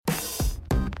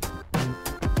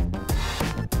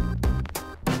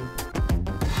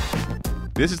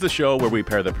This is the show where we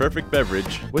pair the perfect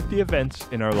beverage with the events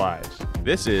in our lives.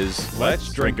 This is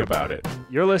Let's Drink About It.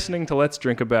 You're listening to Let's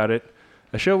Drink About It,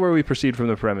 a show where we proceed from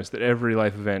the premise that every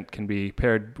life event can be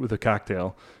paired with a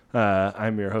cocktail.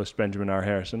 I'm your host, Benjamin R.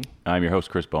 Harrison. I'm your host,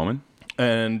 Chris Bowman.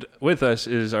 And with us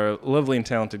is our lovely and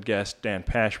talented guest, Dan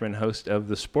Pashman, host of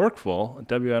The Sporkful, a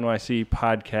WNYC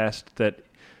podcast that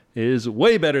is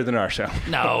way better than our show.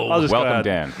 No. Welcome,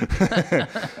 Dan.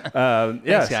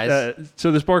 Yes, Thanks, guys.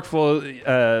 So The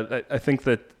Sporkful, I think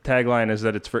the tagline is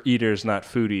that it's for eaters, not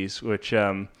foodies, which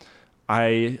I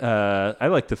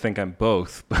like to think I'm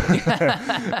both. But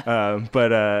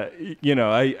you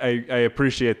know, I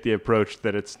appreciate the approach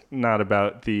that it's not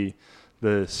about the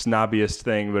snobbiest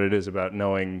thing, but it is about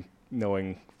knowing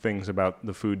things about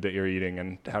the food that you're eating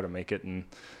and how to make it. And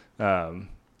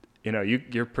you know,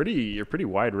 you're pretty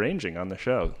wide ranging on the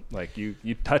show. Like you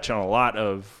touch on a lot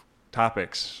of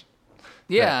topics.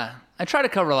 Yeah, I try to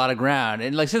cover a lot of ground,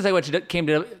 and like since I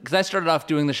because I started off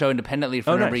doing the show independently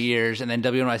for a number of years, and then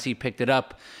WNYC picked it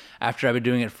up after I've been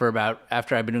doing it for about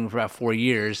 4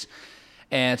 years.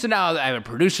 And so now I have a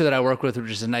producer that I work with,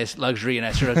 which is a nice luxury, and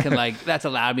I sort of can that's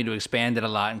allowed me to expand it a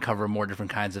lot and cover more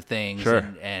different kinds of things. Sure.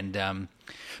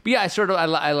 But yeah,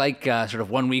 I like sort of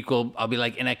 1 week I'll be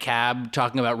like in a cab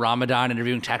talking about Ramadan,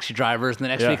 interviewing taxi drivers, and the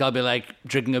next week I'll be like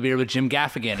drinking a beer with Jim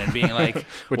Gaffigan and being like,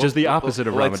 which is the opposite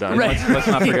of Ramadan.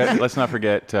 Let's not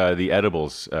forget the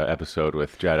edibles episode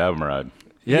with Jad Abumrad.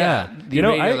 Yeah, the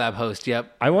Radio Lab host.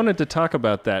 Yep. I wanted to talk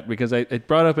about that because it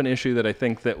brought up an issue that I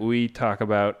think that we talk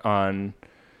about on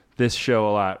this show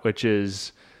a lot, which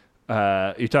is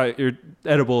your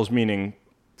edibles, meaning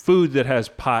food that has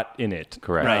pot in it.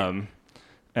 Correct. Right.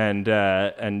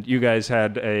 And you guys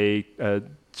had a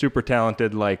super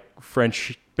talented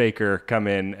French baker come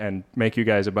in and make you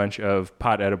guys a bunch of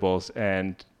pot edibles,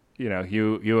 and you know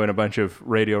you and a bunch of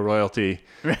radio royalty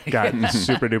got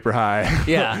super duper high.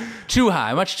 Yeah, too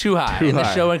high, much too high.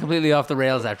 The show went completely off the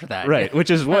rails after that. Right, which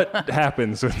is what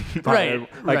happens with pot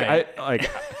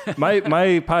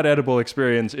my pot edible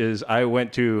experience is I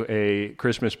went to a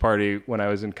Christmas party when I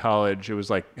was in college. It was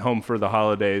like home for the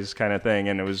holidays kind of thing,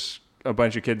 and it was a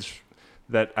bunch of kids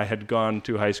that I had gone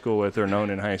to high school with or known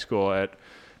in high school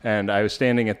and I was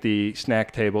standing at the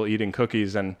snack table eating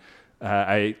cookies, and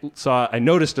I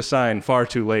noticed a sign far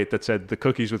too late that said the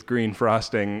cookies with green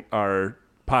frosting are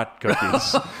pot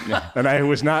cookies. And I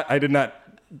did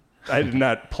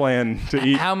not plan to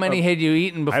eat. How many had you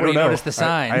eaten before you noticed the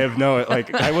sign? I have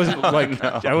I wasn't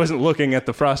I wasn't looking at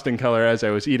the frosting color as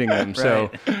I was eating them. So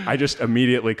I just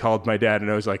immediately called my dad and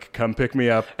I was like, "Come pick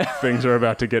me up. Things are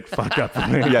about to get fucked up for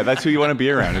me." Yeah, that's who you want to be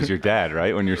around, is your dad,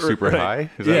 right? When you're super high.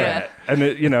 Is that right? And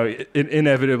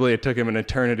inevitably it took him an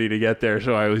eternity to get there.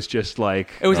 So I was just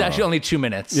like, it was actually only 2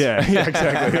 minutes. Yeah,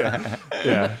 exactly.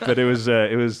 Yeah. But it was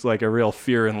like a real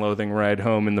fear and loathing ride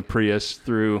home in the Prius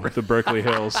through the Berkeley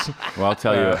Hills. Well, I'll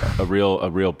tell you a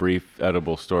real brief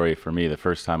edible story for me. The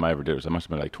first time I ever did it, I must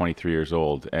have been like 23 years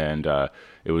old, and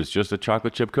it was just a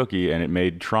chocolate chip cookie, and it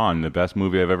made Tron the best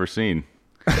movie I've ever seen.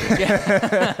 Well,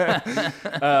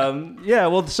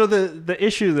 so the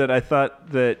issue that I thought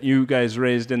that you guys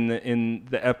raised in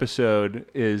the episode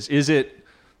is it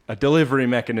a delivery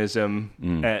mechanism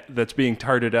that's being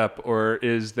tarted up, or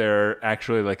is there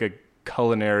actually like a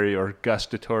culinary or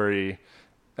gustatory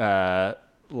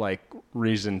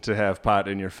reason to have pot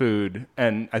in your food?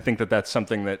 And I think that that's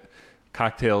something that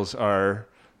cocktails are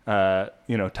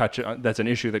touch on. That's an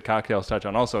issue that cocktails touch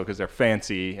on also, because they're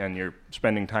fancy and you're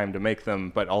spending time to make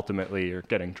them, but ultimately you're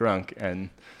getting drunk. And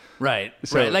right.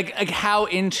 Like how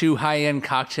into high-end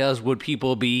cocktails would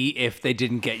people be if they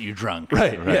didn't get you drunk?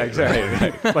 Right. Yeah, exactly.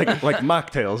 Right. like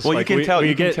mocktails. Well, you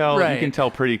can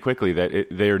tell pretty quickly that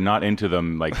they're not into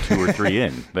them like 2 or 3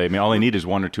 in. All they need is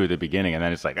 1 or 2 at the beginning, and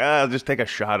then it's like, I'll just take a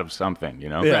shot of something, you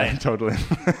know? Yeah, right. Totally.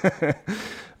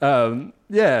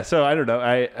 So I don't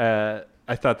know.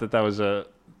 I thought that was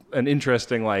an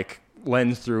interesting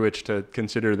lens through which to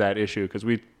consider that issue, because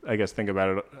we, I guess, think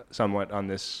about it somewhat on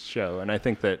this show. And I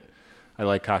think that I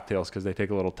like cocktails because they take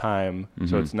a little time,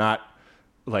 so it's not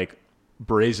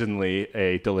brazenly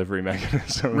a delivery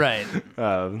mechanism, right?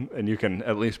 And you can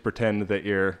at least pretend that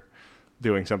you're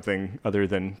doing something other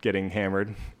than getting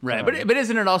hammered, right? But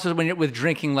isn't it also when you're with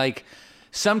drinking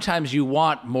sometimes you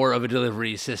want more of a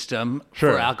delivery system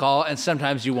for alcohol, and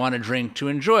sometimes you want a drink to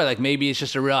enjoy. Like maybe it's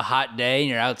just a real hot day and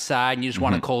you're outside and you just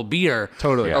want a cold beer,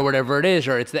 or whatever it is,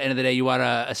 or it's the end of the day you want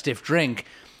a stiff drink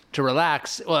to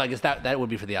relax. Well, I guess that would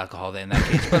be for the alcohol then in that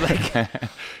case. But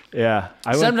yeah,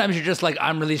 sometimes you're just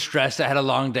I'm really stressed. I had a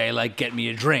long day. Get me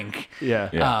a drink. Yeah.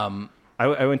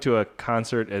 I went to a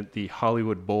concert at the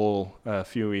Hollywood Bowl a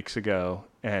few weeks ago,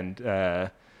 and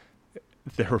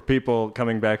there were people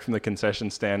coming back from the concession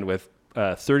stand with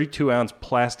 32-ounce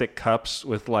plastic cups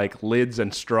with like lids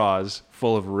and straws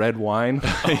full of red wine.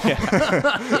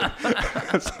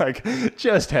 It's like,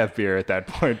 just have beer at that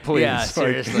point, please. Yeah,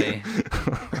 seriously.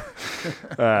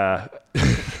 But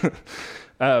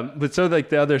so like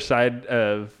the other side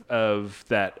of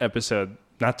that episode,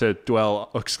 not to dwell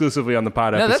exclusively on the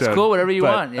pod episode. No, that's cool. Whatever you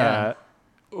want. Yeah.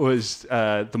 Was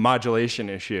the modulation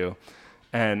issue.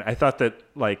 And I thought that,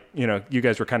 like, you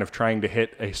guys were kind of trying to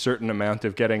hit a certain amount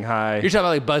of getting high. You're talking about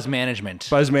like buzz management.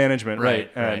 Buzz management, right.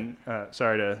 Right. And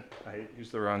sorry I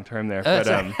used the wrong term there. Oh,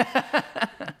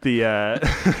 but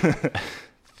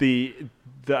the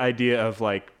idea of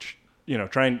like,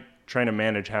 trying to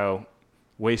manage how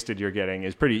wasted you're getting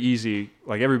is pretty easy.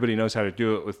 Like, everybody knows how to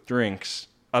do it with drinks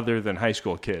other than high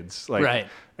school kids. Like, right.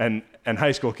 And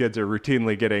high school kids are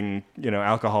routinely getting,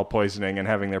 alcohol poisoning and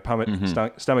having their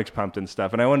stomachs pumped and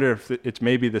stuff. And I wonder if it's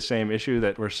maybe the same issue,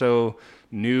 that we're so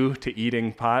new to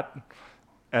eating pot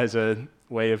as a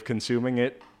way of consuming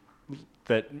it,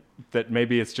 that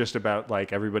maybe it's just about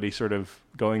like everybody sort of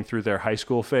going through their high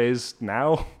school phase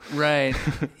now. Right.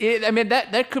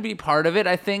 That could be part of it,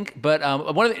 I think. But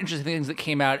one of the interesting things that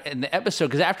came out in the episode,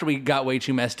 because after we got way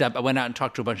too messed up, I went out and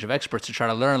talked to a bunch of experts to try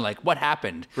to learn like what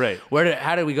happened. Right.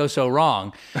 How did we go so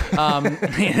wrong?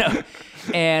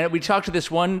 And we talked to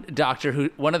this one doctor who,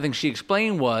 one of the things she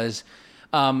explained was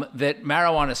that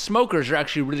marijuana smokers are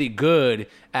actually really good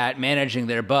at managing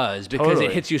their buzz because it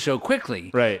hits you so quickly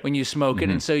when you smoke it.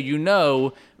 And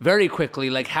so very quickly,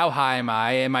 like, how high am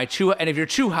I? Am I too? And if you're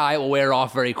too high, it will wear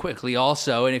off very quickly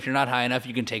also. And if you're not high enough,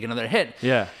 you can take another hit.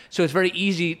 Yeah. So it's very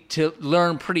easy to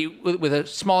learn with a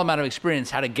small amount of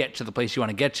experience how to get to the place you want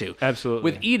to get to. Absolutely.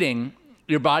 With eating,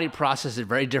 your body processes it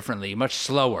very differently, much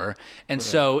slower. And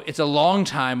so it's a long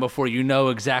time before you know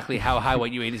exactly how high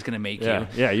what you ate is going to make you.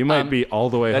 Yeah, you might be all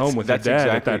the way home with your dad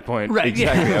at that point. Right,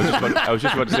 exactly. Yeah. I was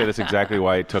just about to say that's exactly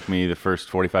why it took me the first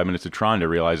 45 minutes of Tron to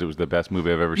realize it was the best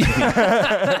movie I've ever seen.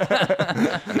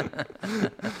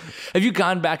 Have you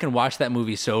gone back and watched that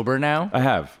movie sober now? I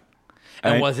have.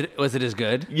 And was it as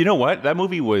good? You know what? That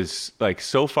movie was like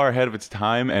so far ahead of its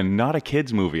time and not a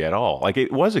kid's movie at all. Like,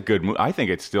 it was a good movie. I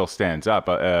think it still stands up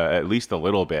at least a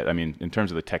little bit. I mean, in terms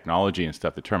of the technology and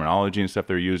stuff, the terminology and stuff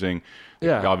they're using.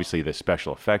 Yeah. Obviously, the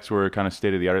special effects were kind of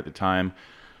state of the art at the time.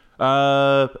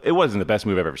 It wasn't the best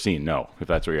movie I've ever seen. No, if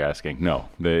that's what you're asking. No,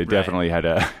 it definitely had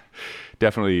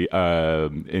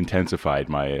intensified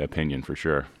my opinion for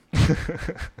sure.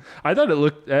 I thought it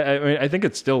looked. I think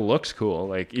it still looks cool.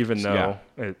 Like, even though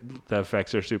the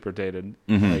effects are super dated.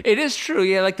 Mm-hmm. Like, it is true.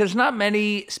 Yeah, like there's not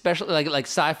many special like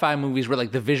sci-fi movies where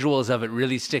like the visuals of it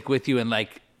really stick with you and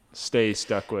like stay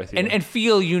stuck with you and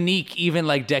feel unique even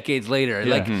like decades later.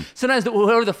 Yeah. Like sometimes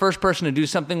whoever the first person to do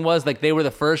something was, like, they were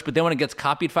the first, but then when it gets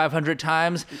copied 500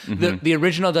 times, the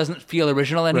original doesn't feel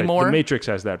original anymore. Right. The Matrix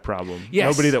has that problem.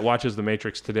 Yes. Nobody that watches The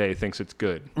Matrix today thinks it's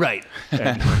good. Right.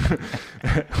 And,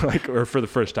 or for the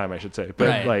first time, I should say.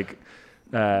 But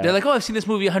they're like, oh, I've seen this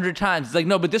movie 100 times. It's like,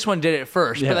 no, but this one did it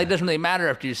first. But like, it doesn't really matter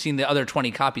after you've seen the other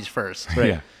 20 copies first.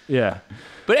 Right. Yeah.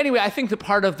 But anyway, I think that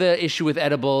part of the issue with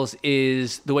edibles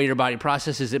is the way your body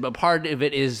processes it, but part of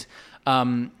it is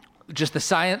just the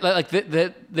science. Like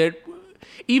the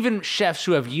even chefs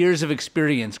who have years of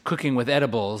experience cooking with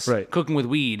edibles, cooking with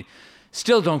weed,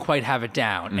 still don't quite have it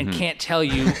down and can't tell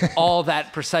you all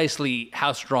that precisely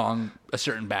how strong a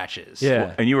certain batch is. Yeah.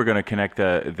 Well, and you were going to connect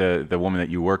the woman that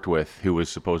you worked with, who was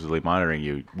supposedly monitoring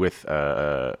you, with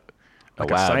a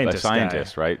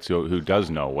scientist, right? So who does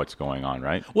know what's going on,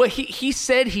 right? Well, he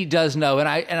said he does know, and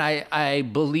I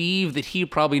believe that he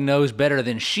probably knows better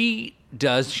than she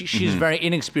does. She's very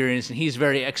inexperienced, and he's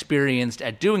very experienced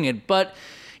at doing it. But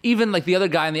even like the other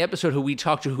guy in the episode who we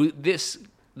talked to,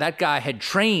 that guy had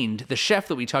trained the chef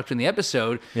that we talked to in the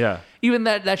episode. Yeah. Even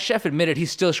that chef admitted he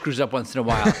still screws up once in a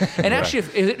while. And actually,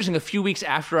 it's interesting, a few weeks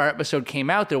after our episode came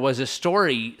out, there was a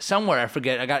story somewhere, I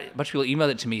forget, I got a bunch of people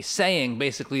emailed it to me, saying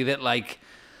basically that like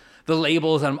the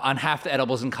labels on half the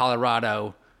edibles in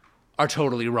Colorado are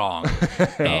totally wrong.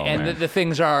 And the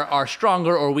things are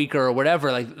stronger or weaker or whatever.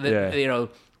 Like,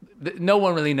 no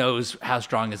one really knows how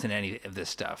strong is in any of this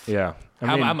stuff. Yeah.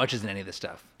 How much is in any of this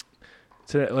stuff.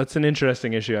 That's an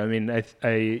interesting issue. I mean,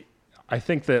 I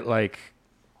think that like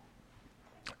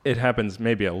it happens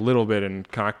maybe a little bit in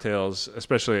cocktails,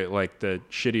 especially at like the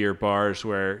shittier bars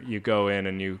where you go in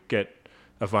and you get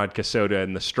a vodka soda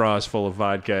and the straw is full of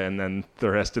vodka and then the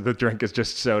rest of the drink is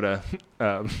just soda.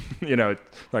 It's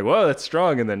like, whoa, that's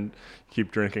strong. And then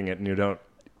keep drinking it and you don't,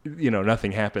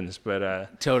 nothing happens.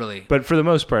 But totally. But for the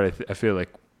most part, I feel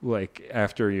like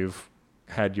after you've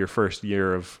had your first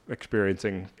year of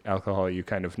experiencing alcohol, you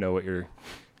kind of know what you're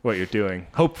doing.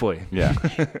 Hopefully. Yeah.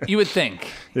 You would think.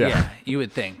 Yeah. You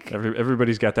would think.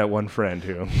 Everybody's got that one friend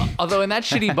who. Although in that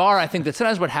shitty bar, I think that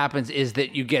sometimes what happens is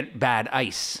that you get bad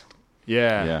ice.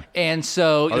 Yeah. And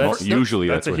so that's a huge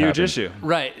what happens. issue.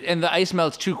 Right. And the ice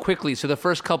melts too quickly. So the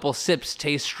first couple sips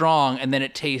taste strong and then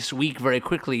it tastes weak very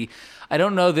quickly. I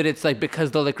don't know that it's like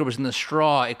because the liquor was in the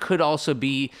straw. It could also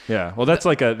be. Yeah. Well, that's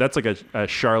like a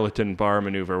charlatan bar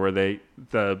maneuver where the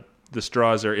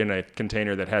straws are in a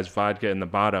container that has vodka in the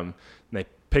bottom, and they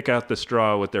pick out the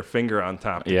straw with their finger on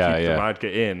top to keep the vodka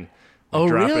in and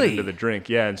drop it into the drink.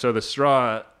 Yeah. And so the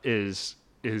straw is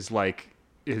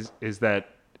that.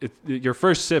 Your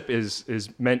first sip is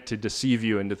meant to deceive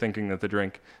you into thinking that the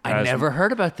drink. I never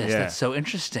heard about this. Yeah. That's so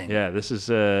interesting. Yeah, this is.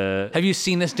 Have you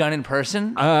seen this done in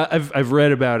person? I've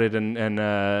read about it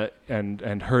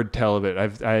and heard tell of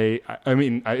it. I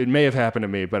mean, it may have happened to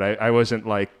me, but I wasn't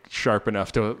like sharp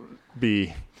enough to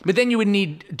be. But then you would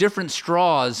need different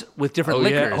straws with different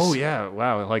liquors. Yeah. Oh yeah!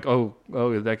 Wow! Like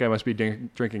that guy must be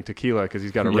drinking tequila because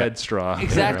he's got a red straw.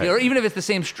 Exactly. Right. Or even if it's the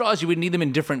same straws, you would need them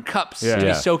in different cups to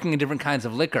be soaking in different kinds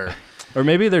of liquor. Or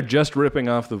maybe they're just ripping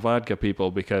off the vodka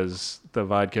people because the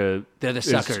vodka. They're the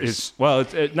suckers.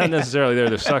 It's not necessarily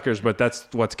they're the suckers, but that's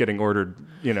what's getting ordered.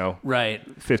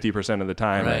 Right. 50% of the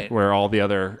time, right. Where all the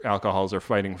other alcohols are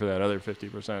fighting for that other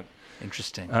 50%.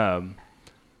 Interesting.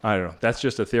 I don't know. That's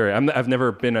just a theory. I've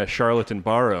never been a charlatan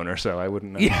bar owner, so I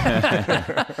wouldn't know.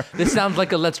 Yeah. This sounds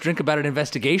like a Let's Drink About It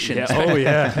investigation. Yeah. Oh,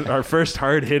 yeah. Our first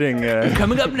hard-hitting...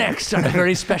 Coming up next on a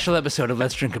very special episode of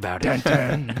Let's Drink About It.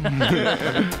 Dun,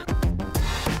 dun.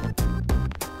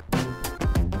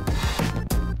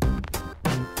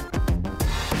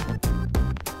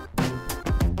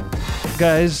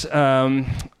 Guys, I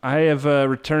have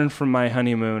returned from my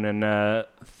honeymoon, and...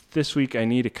 this week, I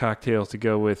need a cocktail to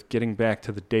go with getting back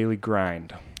to the daily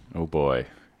grind. Oh, boy.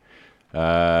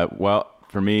 Well,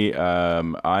 for me,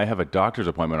 I have a doctor's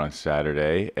appointment on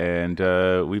Saturday, and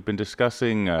we've been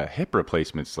discussing hip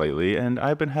replacements lately, and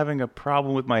I've been having a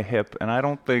problem with my hip, and I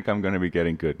don't think I'm going to be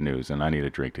getting good news, and I need a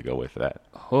drink to go with that.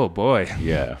 Oh, boy.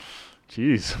 Yeah.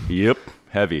 Jeez. Yep.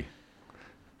 Heavy.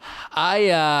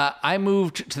 I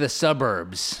moved to the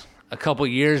suburbs a couple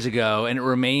years ago, and it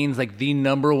remains like the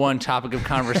number one topic of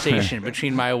conversation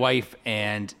between my wife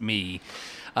and me.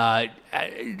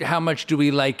 How much do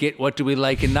we like it? What do we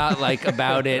like and not like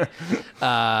about it?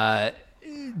 How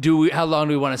long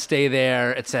do we want to stay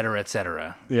there, et cetera, et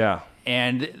cetera? Yeah.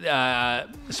 And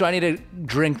so I need a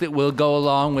drink that will go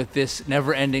along with this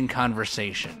never-ending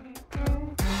conversation.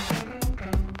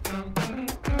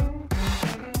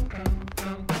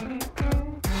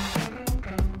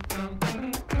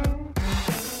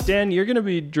 Dan, you're going to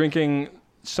be drinking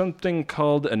something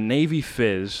called a Navy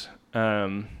Fizz.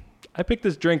 I picked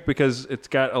this drink because it's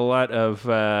got a lot of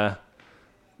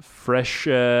fresh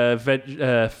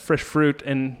fruit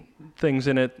and things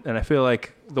in it, and I feel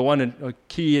like the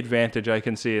key advantage I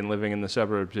can see in living in the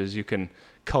suburbs is you can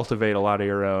cultivate a lot of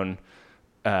your own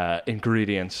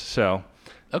ingredients. So.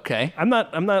 Okay. I'm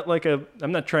not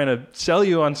trying to sell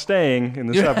you on staying in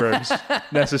the suburbs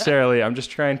necessarily. I'm just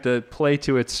trying to play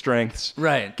to its strengths.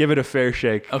 Right. Give it a fair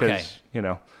shake because,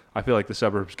 Okay. I feel like the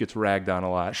suburbs gets ragged on a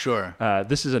lot. Sure.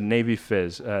 This is a Navy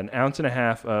Fizz, 1.5 ounces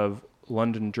of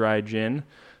London Dry Gin,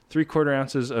 3/4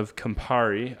 ounces of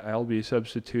Campari. I'll be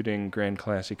substituting Grand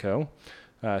Classico.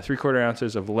 3/4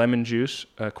 ounces of lemon juice,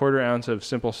 1/4 ounce of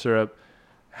simple syrup,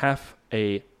 half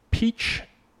a peach,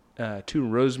 2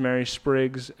 rosemary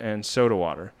sprigs, and soda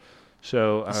water.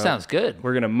 So sounds good.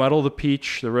 We're going to muddle the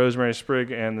peach, the rosemary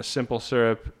sprig, and the simple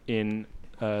syrup in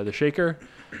the shaker.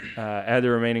 Add the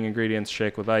remaining ingredients,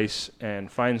 shake with ice,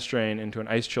 and fine strain into an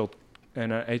ice-filled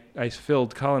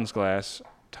Collins glass.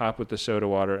 Top with the soda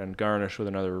water and garnish with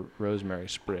another rosemary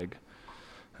sprig.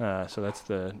 So that's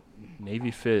the Navy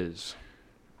Fizz.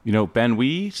 Ben,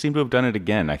 we seem to have done it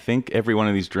again. I think every one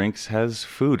of these drinks has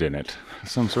food in it,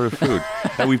 some sort of food.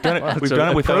 And we've done it. We've done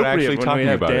it without actually talking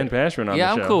about Dan it. Pashman on the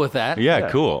show. I'm cool with that. Yeah,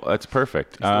 cool. That's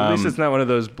perfect. At least it's not one of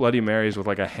those Bloody Marys with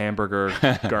like a hamburger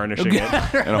garnishing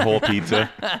it and a whole pizza.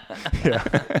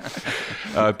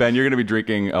 Yeah. Ben, you're going to be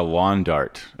drinking a lawn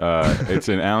dart. It's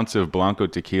 1 ounce of Blanco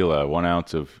Tequila, 1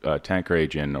 ounce of Tanqueray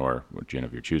Gin, or gin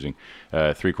of your choosing,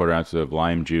 3/4 ounces of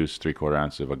Lime Juice, 3/4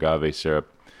 ounce of Agave Syrup,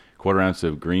 1/4 ounce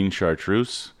of Green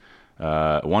Chartreuse,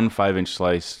 1 5-inch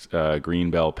sliced green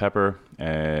bell pepper.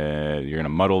 You're going to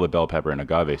muddle the bell pepper in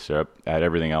agave syrup, add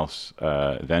everything else,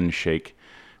 then shake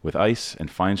with ice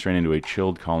and fine strain into a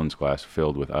chilled Collins glass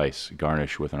filled with ice.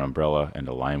 Garnish with an umbrella and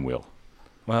a lime wheel.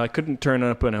 Well, I couldn't turn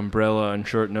up an umbrella on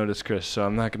short notice, Chris, so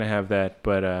I'm not going to have that.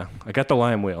 But I got the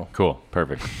lime wheel. Cool.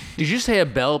 Perfect. Did you say a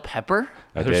bell pepper?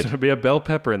 There's going to be a bell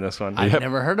pepper in this one. I've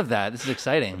never heard of that. This is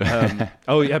exciting.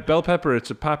 Oh, yeah, bell pepper. It's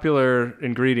a popular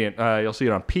ingredient. You'll see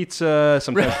it on pizza.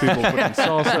 Sometimes people put it in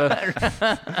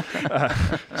salsa.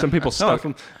 Some people stuff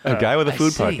them. A guy with a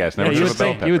food podcast. Never heard of a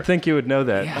bell pepper. You would think you would know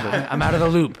that. Yeah, I'm out of the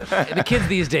loop. The kids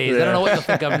these days, I don't know what you'll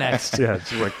think of next. Yeah,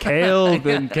 it's like kale,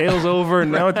 then kale's over,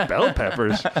 and now it's bell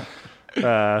peppers.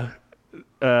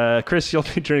 Chris, you'll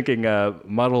be drinking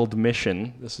Muddled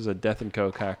Mission. This is a Death &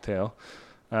 Co. cocktail.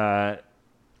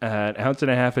 An ounce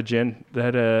and a half of gin.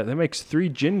 That makes 3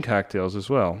 gin cocktails as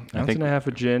well. Ounce and a half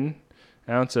of gin,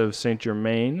 ounce of Saint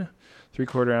Germain,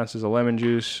 3/4 ounces of lemon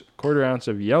juice, 1/4 ounce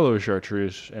of yellow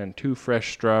chartreuse, and 2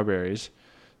 fresh strawberries.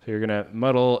 So you're going to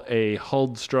muddle a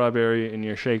hulled strawberry in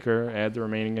your shaker, add the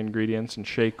remaining ingredients, and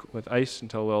shake with ice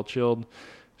until well chilled.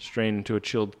 Strain into a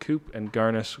chilled coupe and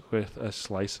garnish with a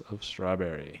slice of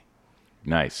strawberry.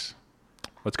 Nice.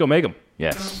 Let's go make them.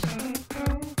 Yes.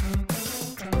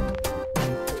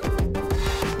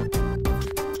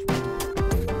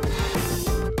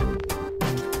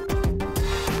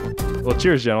 Well,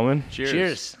 cheers, gentlemen.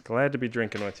 Cheers. Glad to be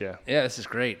drinking with you. Yeah, this is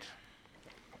great.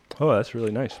 Oh, that's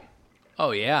really nice.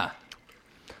 Oh, yeah.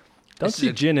 Don't This see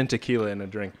is a- gin and tequila in a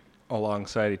drink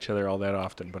alongside each other all that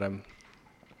often, but I'm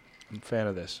a fan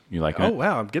of this. You like Oh, it?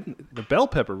 wow. I'm getting the bell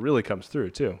pepper really comes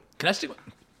through, too. Can I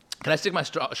stick my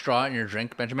straw in your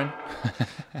drink, Benjamin?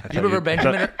 Do you prefer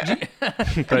Benjamin?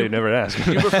 I thought you'd never ask.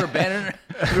 Do you prefer Ben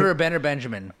or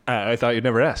Benjamin? I thought you'd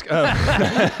never ask. I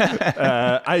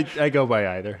go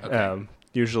by either. Okay.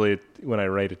 Usually when I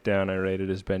write it down, I write it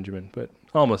as Benjamin, but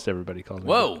almost everybody calls me.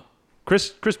 Whoa,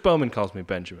 Chris Bowman calls me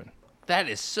Benjamin. that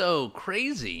is so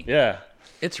crazy. Yeah.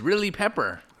 It's really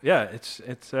pepper. Yeah,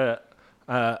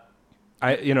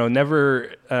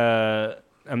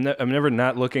 I'm never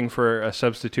not looking for a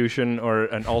substitution or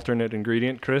an alternate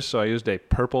ingredient, Chris. So I used a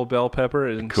purple bell pepper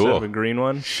instead of a green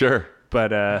one. Sure.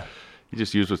 But You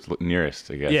just use what's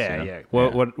nearest, I guess. yeah, you know?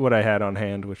 yeah. What I had on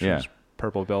hand, which was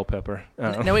purple bell pepper.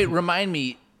 Now wait, remind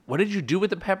me. What did you do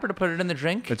with the pepper to put it in the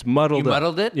drink? It's muddled. You up.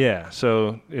 muddled it? Yeah.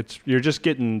 So you're just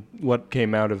getting what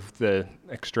came out of the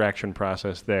extraction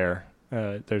process there.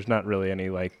 There's not really any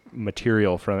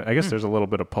material from it. I guess there's a little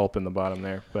bit of pulp in the bottom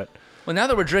there, but. Well, now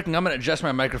that we're drinking, I'm going to adjust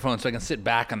my microphone so I can sit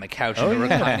back on the couch in a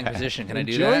reclining position. Can I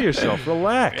do that? Enjoy yourself.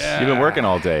 Relax. You've been working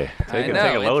all day. Take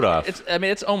a load off.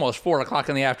 It's almost 4 o'clock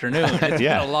in the afternoon. It's been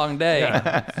a long day.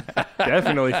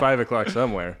 Definitely 5 o'clock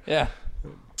somewhere. Yeah.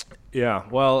 Yeah.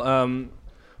 Well,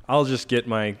 I'll just get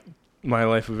my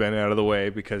life event out of the way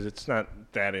because it's not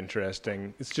that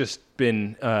interesting. It's just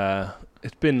been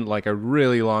like a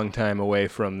really long time away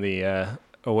from the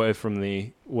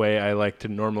way I like to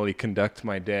normally conduct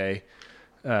my day.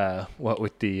 With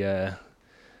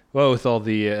all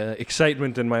the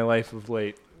excitement in my life of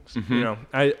late. Mm-hmm. You know,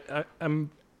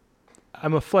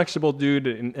 I'm a flexible dude,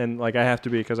 and I have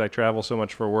to be because I travel so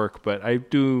much for work. But I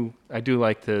do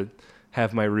like to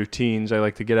have my routines. I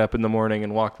like to get up in the morning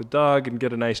and walk the dog and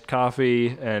get a nice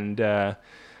coffee and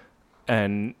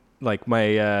my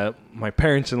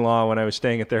parents-in-law, when I was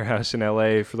staying at their house in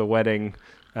LA for the wedding,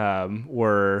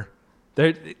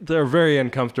 they're very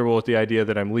uncomfortable with the idea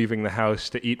that I'm leaving the house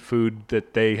to eat food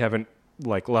that they haven't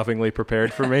lovingly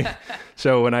prepared for me.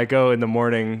 So when I go in the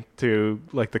morning to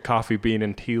the coffee bean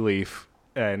and tea leaf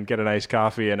and get a nice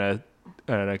coffee and a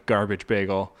garbage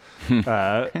bagel,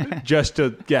 just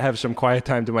to have some quiet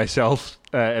time to myself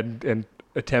and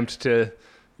attempt to,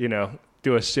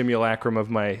 do a simulacrum of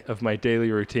my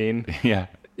daily routine. Yeah.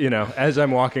 As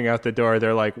I'm walking out the door,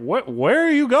 they're like, "What? Where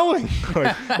are you going?"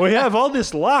 We have all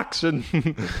this locks, and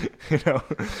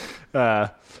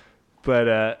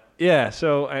yeah.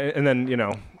 So, and then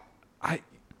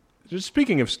just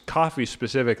speaking of coffee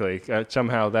specifically,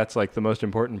 somehow that's the most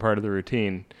important part of the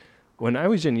routine. When I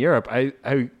was in Europe, I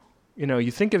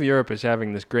you think of Europe as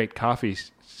having this great coffee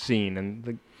scene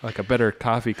and a better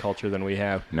coffee culture than we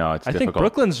have. No, it's difficult. I think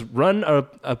Brooklyn's run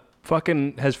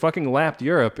has fucking lapped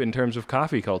Europe in terms of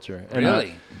coffee culture. And,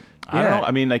 really? I don't know.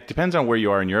 I mean, depends on where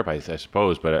you are in Europe, I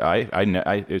suppose. But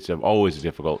it's always a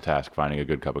difficult task finding a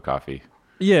good cup of coffee.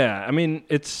 Yeah, I mean,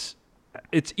 it's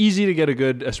easy to get a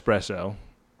good espresso.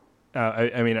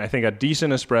 I think a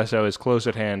decent espresso is close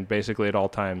at hand basically at all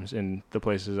times in the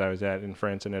places I was at in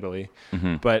France and Italy.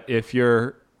 Mm-hmm. But if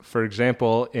you're, for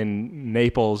example, in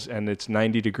Naples and it's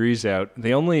 90 degrees out,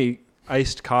 the only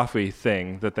iced coffee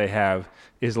thing that they have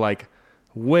is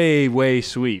way, way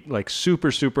sweet,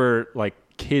 super, super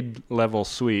kid level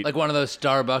sweet. Like one of those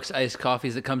Starbucks iced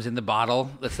coffees that comes in the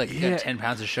bottle that's got 10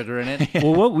 pounds of sugar in it.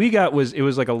 Well, what we got was,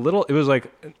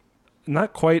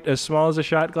 not quite as small as a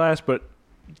shot glass, but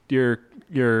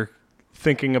you're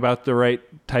thinking about the right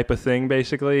type of thing,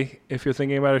 basically, if you're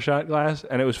thinking about a shot glass.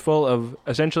 And it was full of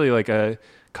essentially like a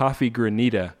coffee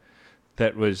granita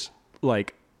that was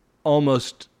like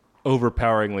almost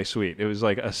overpoweringly sweet. It was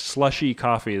like a slushy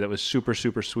coffee that was super,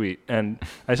 super sweet. And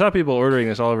I saw people ordering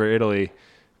this all over Italy.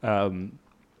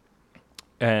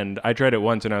 And I tried it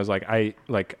once and I was like, I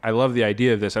love the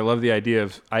idea of this. I love the idea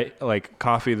of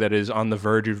coffee that is on the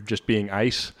verge of just being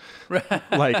ice,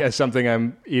 like as something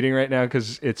I'm eating right now,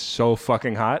 because it's so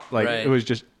fucking hot. Like It was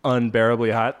just unbearably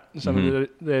hot some of the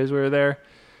days we were there.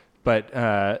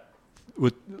 But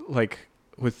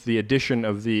with the addition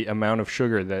of the amount of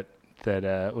sugar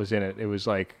that was in it, it was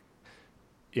like,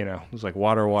 it was like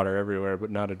water everywhere, but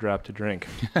not a drop to drink.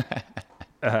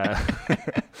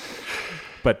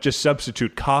 But just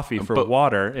substitute coffee for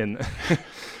water.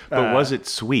 But was it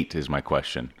sweet is my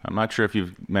question. I'm not sure if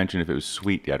you've mentioned if it was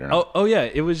sweet yet or not. Oh yeah,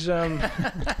 it was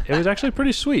actually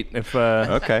pretty sweet if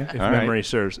memory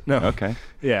serves. No. Okay.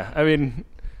 Yeah. I mean,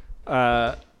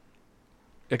 I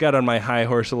got on my high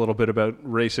horse a little bit about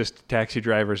racist taxi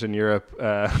drivers in Europe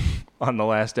on the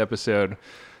last episode.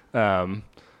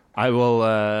 I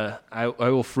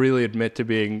will freely admit to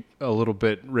being a little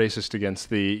bit racist against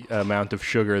the amount of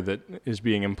sugar that is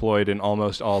being employed in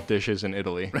almost all dishes in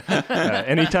Italy.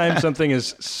 Anytime something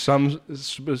is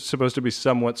supposed to be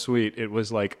somewhat sweet, it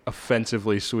was like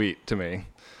offensively sweet to me.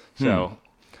 So,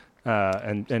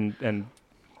 and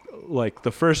like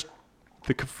the first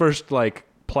like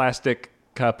plastic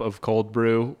cup of cold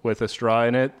brew with a straw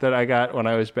in it that I got when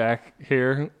I was back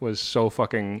here was so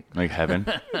fucking like heaven,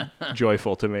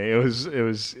 joyful to me. It was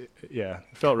it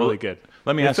felt really good.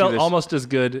 Let me ask you this. It felt almost as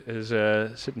good as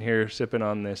sitting here sipping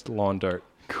on this lawn dart.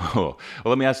 Cool.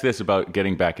 Well, let me ask you this about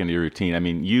getting back into your routine. I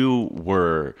mean, you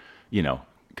were,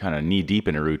 kind of knee deep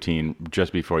in a routine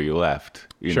just before you left,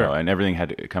 Sure. And everything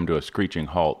had to come to a screeching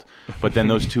halt. But then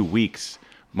those 2 weeks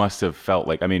must have felt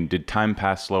like, did time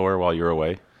pass slower while you were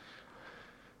away?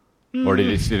 Or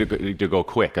did it go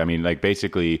quick? I mean, like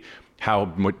basically, how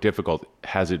difficult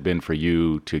has it been for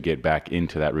you to get back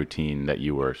into that routine that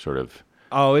you were sort of?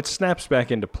 Oh, it snaps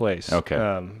back into place.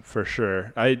 Okay, for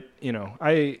sure. I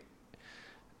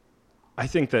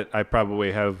think that I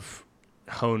probably have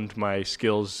honed my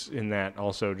skills in that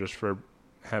also, just for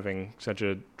having such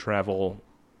a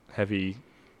travel-heavy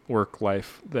work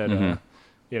life that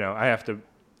I have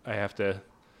to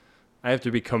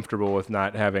be comfortable with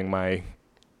not having my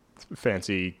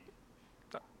fancy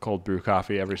cold brew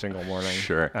coffee every single morning.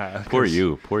 Sure. Poor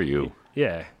you.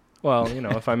 Yeah. Well,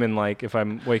 if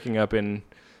I'm waking up in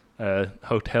a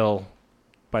hotel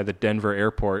by the Denver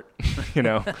airport,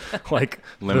 like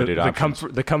limited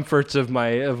the comforts of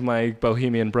my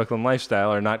bohemian Brooklyn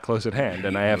lifestyle are not close at hand,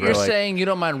 and I have. You're saying you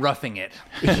don't mind roughing it.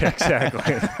 Yeah,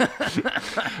 exactly.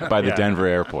 By the Denver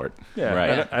airport. Yeah.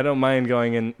 Right. I don't mind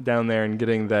going down there and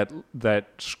getting that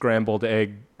scrambled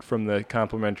egg from the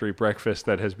complimentary breakfast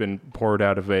that has been poured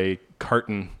out of a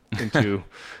carton into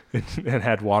and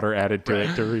had water added to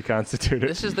it to reconstitute it.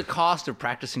 This is the cost of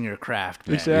practicing your craft,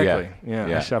 man. Exactly.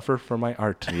 Yeah. I suffer for my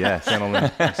art. Yes,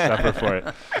 gentlemen. I suffer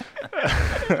for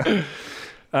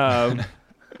it.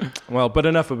 Well, but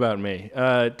enough about me.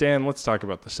 Dan, let's talk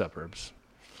about the suburbs.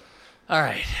 All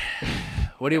right.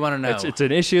 What do you want to know? It's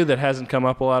an issue that hasn't come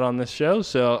up a lot on this show,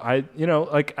 so I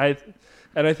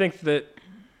think that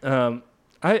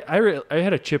I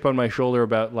had a chip on my shoulder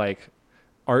about like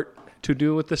art to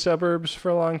do with the suburbs for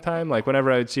a long time. Like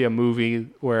whenever I would see a movie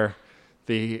where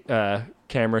the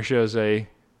camera shows a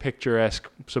picturesque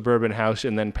suburban house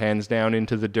and then pans down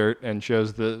into the dirt and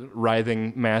shows the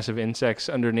writhing mass of insects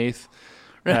underneath,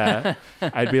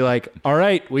 I'd be like, all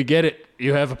right, we get it.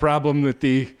 You have a problem with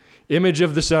the image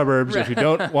of the suburbs. Right. If you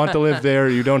don't want to live there,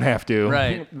 you don't have to.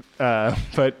 Right.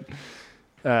 And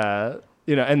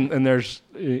there's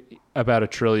about 1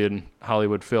 trillion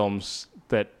Hollywood films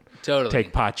that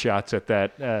take pot shots at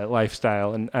that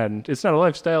lifestyle, and it's not a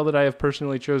lifestyle that I have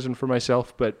personally chosen for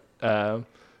myself, but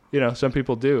some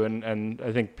people do, and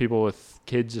I think people with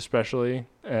kids especially.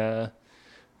 But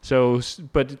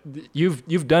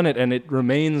you've done it, and it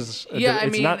remains.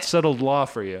 It's not settled law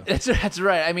for you. That's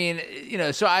right. I mean,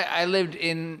 so I lived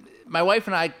in. My wife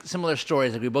and I, similar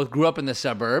stories. Like we both grew up in the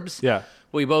suburbs. Yeah.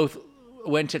 We both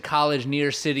went to college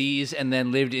near cities and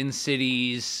then lived in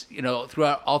cities,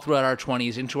 throughout our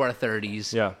 20s into our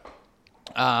 30s. Yeah.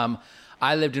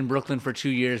 I lived in Brooklyn for 2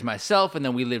 years myself, and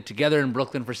then we lived together in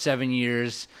Brooklyn for 7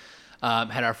 years.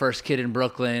 Had our first kid in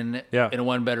Brooklyn in a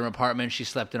one-bedroom apartment. She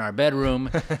slept in our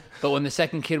bedroom. But when the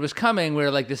second kid was coming, we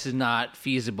were like, this is not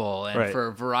feasible. And for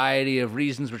a variety of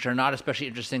reasons, which are not especially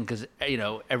interesting because,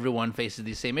 everyone faces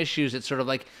these same issues. It's sort of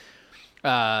like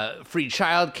free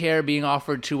childcare being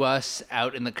offered to us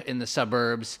out in the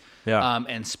suburbs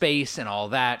and space and all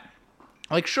that.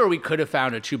 Like, sure, we could have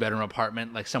found a 2-bedroom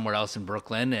apartment like somewhere else in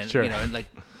Brooklyn. And, and like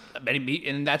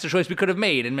and that's a choice we could have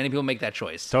made. And many people make that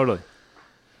choice. Totally.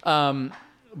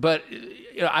 But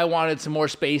I wanted some more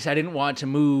space. I didn't want to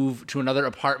move to another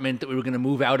apartment that we were going to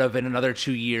move out of in another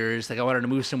 2 years. Like I wanted to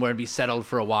move somewhere and be settled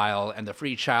for a while. And the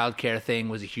free childcare thing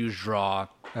was a huge draw.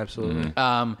 Absolutely.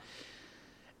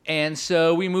 And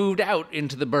so we moved out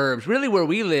into the burbs. Really where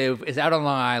we live is out on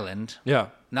Long Island. Yeah.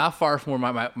 Not far from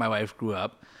where my wife grew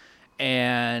up.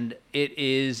 And it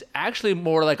is actually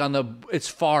more like it's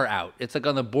far out. It's like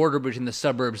on the border between the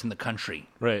suburbs and the country.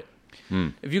 Right.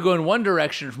 If you go in one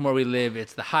direction from where we live,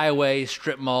 it's the highway,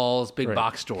 strip malls, big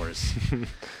box stores.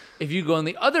 If you go in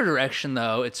the other direction,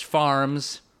 though, it's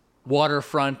farms,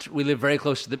 waterfront. We live very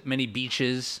close to many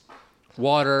beaches,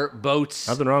 water, boats.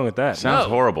 Nothing wrong with that. Sounds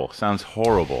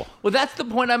horrible. Well, that's the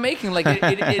point I'm making. Like,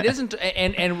 it isn't.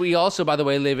 And we also, by the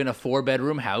way, live in a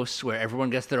 4-bedroom house where everyone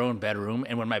gets their own bedroom.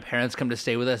 And when my parents come to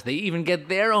stay with us, they even get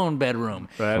their own bedroom.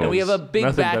 And we have a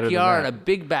big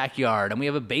backyard, and we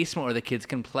have a basement where the kids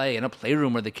can play, and a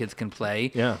playroom where the kids can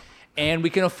play. Yeah. And we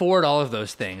can afford all of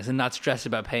those things and not stress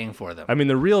about paying for them. I mean,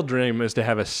 the real dream is to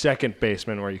have a second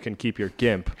basement where you can keep your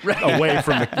gimp away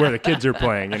from where the kids are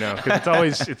playing,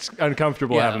 because it's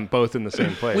uncomfortable having both in the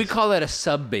same place. We call that a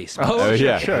sub-basement.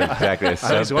 Sure. Exactly.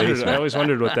 I always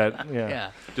wondered what that,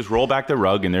 yeah. Just roll back the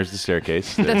rug and there's the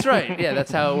staircase. That's right. Yeah, that's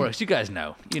how it works. You guys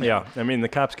know. Yeah. I mean, the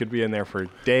cops could be in there for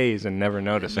days and never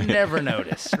notice it. Never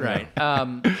notice, right.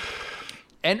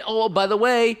 And, by the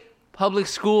way, public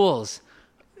schools.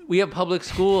 We have public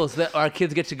schools that our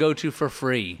kids get to go to for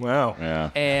free. Wow. Yeah.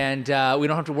 And we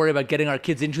don't have to worry about getting our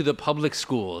kids into the public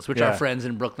schools, which our friends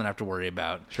in Brooklyn have to worry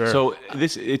about. Sure. So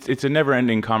it's a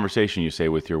never-ending conversation, you say,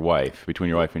 with your wife, between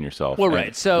your wife and yourself. Well,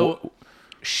 right. So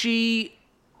she,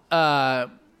 I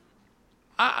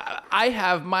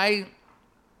have my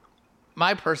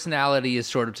personality is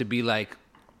sort of to be like,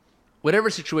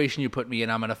 whatever situation you put me in,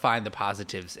 I'm going to find the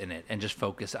positives in it and just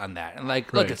focus on that. And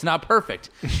look, it's not perfect.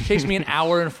 It takes me an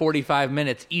hour and 45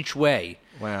 minutes each way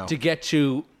to get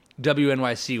to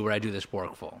WNYC where I do this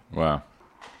work full. Wow.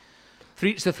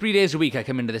 3 days a week I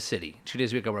come into the city. 2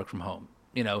 days a week I work from home,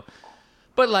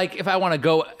 But if we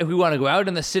want to go out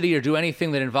in the city or do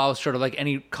anything that involves sort of like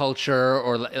any culture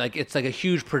or like it's like a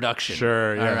huge production.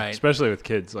 Sure, yeah. All right. Especially with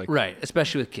kids. Right,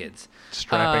 especially with kids.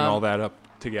 Strapping all that up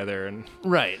together and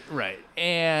right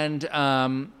and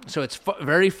so it's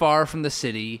very far from the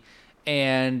city,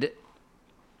 and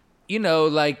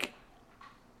it's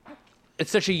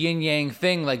such a yin yang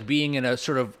thing, like being in a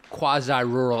sort of quasi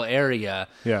rural area.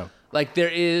 Like there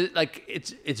is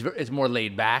it's more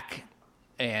laid back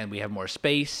and we have more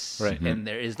space, and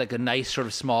there is like a nice sort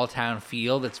of small town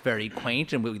feel that's very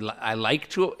quaint, and I like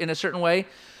to in a certain way,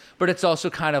 but it's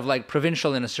also kind of like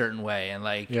provincial in a certain way, and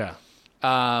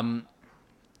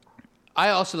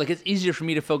I also it's easier for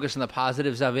me to focus on the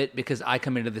positives of it because I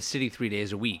come into the city 3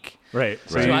 days a week. Right.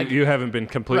 So you haven't been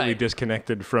completely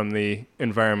disconnected from the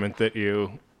environment that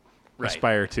you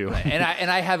aspire to. Right.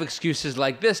 And I have excuses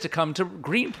like this to come to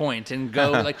Greenpoint and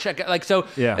go check out it's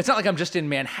not like I'm just in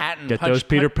Manhattan. Get those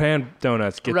Peter Pan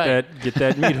donuts. Get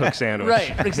that meat hook sandwich.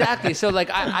 Right. Exactly. So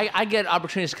I get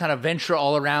opportunities to kind of venture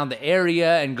all around the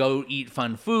area and go eat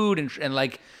fun food and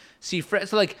see friends.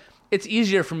 So it's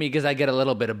easier for me because I get a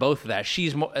little bit of both of that.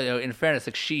 She's more, in fairness,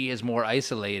 she is more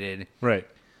isolated. Right.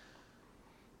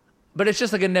 But it's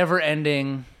just like a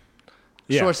never-ending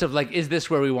source of is this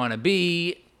where we want to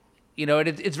be?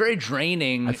 It's very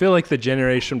draining. I feel like the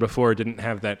generation before didn't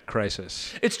have that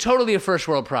crisis. It's totally a first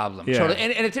world problem. Yeah. Totally.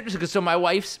 And it's interesting because my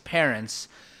wife's parents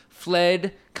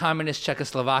fled communist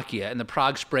Czechoslovakia in the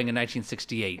Prague Spring in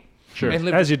 1968. Sure,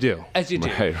 as you do. As you do.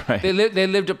 Right. They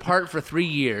lived apart for 3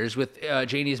 years with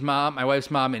Janie's mom, my wife's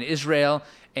mom, in Israel,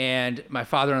 and my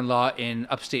father-in-law in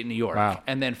upstate New York. Wow.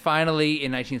 And then finally,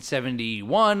 in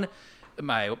 1971,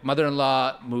 my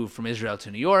mother-in-law moved from Israel to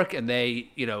New York, and they,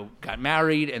 got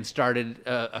married and started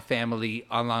a family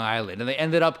on Long Island. And they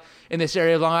ended up in this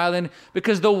area of Long Island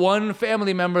because the one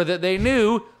family member that they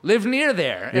knew lived near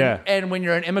there. And when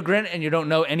you're an immigrant and you don't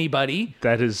know anybody,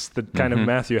 that is the kind of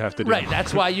math you have to do. Right.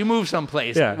 That's why you move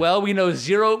someplace. Yeah. Well, we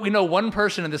know one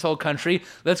person in this whole country.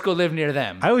 Let's go live near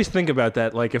them. I always think about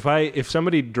that. Like if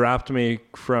somebody dropped me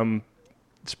from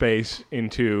space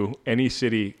into any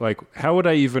city, like how would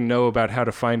I even know about how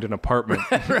to find an apartment?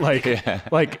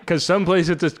 Like because some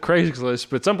places it's Craigslist,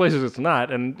 but some places it's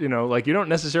not, and you know, like you don't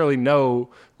necessarily know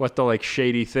what the like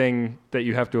shady thing that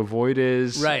you have to avoid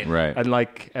is. Right. And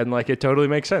like it totally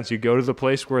makes sense. You go to the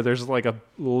place where there's like a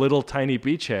little tiny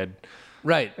beachhead.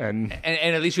 Right. And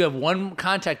at least you have one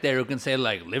contact there who can say,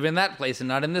 like, live in that place and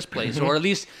not in this place. Or at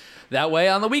least that way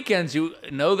on the weekends, you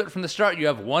know that from the start you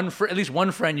have at least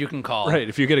one friend you can call. Right.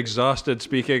 If you get exhausted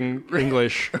speaking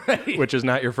English, which is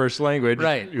not your first language,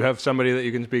 you have somebody that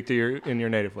you can speak to in your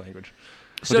native language.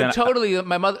 So Dan, totally,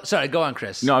 my mother... Sorry, go on,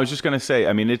 Chris. No, I was just going to say,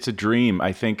 I mean, it's a dream,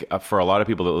 I think, for a lot of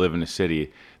people that live in a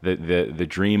city, the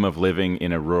dream of living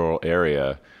in a rural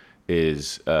area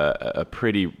is a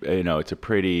pretty, you know, it's a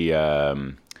pretty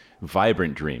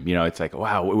vibrant dream. You know, it's like,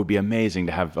 wow, it would be amazing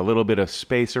to have a little bit of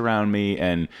space around me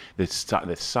and the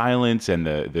silence and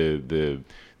the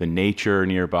nature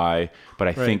nearby. But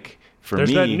I think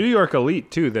there's that New York elite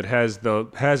too that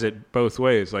has it both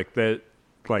ways. Like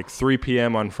 3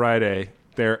 p.m. on Friday,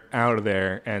 they're out of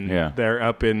there and they're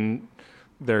up in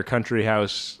their country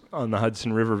house on the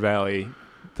Hudson River Valley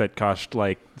that cost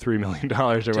like $3 million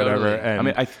or whatever. And I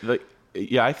mean,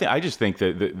 I just think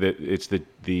that it's the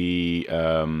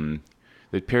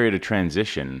period of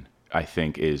transition, I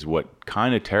think, is what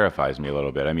kind of terrifies me a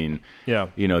little bit. I mean,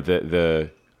 you know, the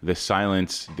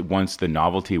silence once the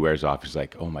novelty wears off is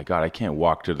like, oh my God, I can't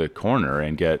walk to the corner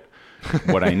and get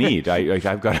what I need.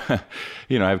 I've got to,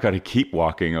 you know, I've got to keep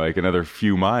walking like another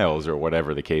few miles or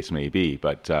whatever the case may be.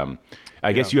 But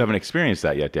I guess you haven't experienced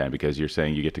that yet, Dan, because you're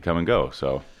saying you get to come and go.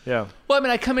 So well, I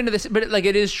mean, I come into this, but like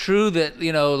it is true that,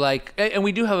 you know, like, and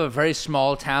we do have a very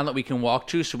small town that we can walk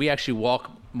to, so we actually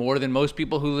walk more than most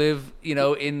people who live, you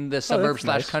know, in the suburbs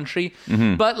 / country.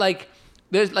 Mm-hmm. But like,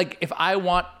 there's like, if I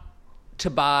want to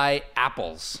buy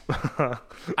apples,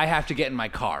 I have to get in my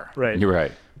car. Right. You're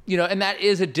right. You know, and that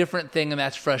is a different thing, and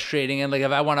that's frustrating. And like,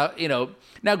 if I want to, you know,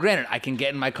 now granted, I can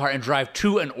get in my car and drive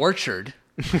to an orchard.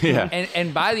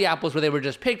 and buy the apples where they were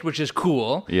just picked, which is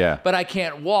cool. Yeah. But I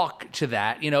can't walk to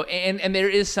that, you know. And there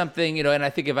is something, you know, and I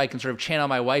think if I can sort of channel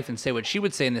my wife and say what she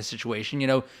would say in this situation, you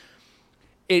know,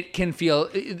 it can feel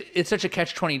it's such a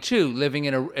catch-22 living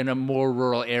in a more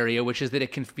rural area, which is that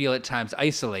it can feel at times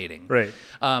isolating. Right.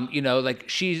 You know, like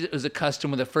she was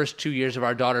accustomed with the first 2 years of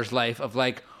our daughter's life of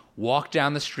like walk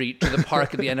down the street to the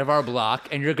park at the end of our block,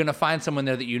 and you're going to find someone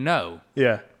there that you know.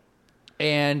 Yeah.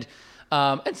 And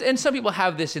some people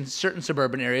have this in certain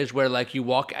suburban areas where like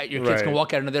your kids can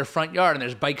walk out into their front yard and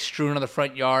there's bikes strewn on the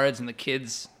front yards and the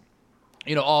kids,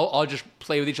 you know, all just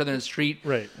play with each other in the street.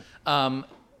 Right.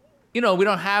 You know, we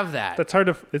don't have that. That's hard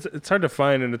to it's hard to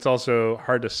find, and it's also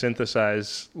hard to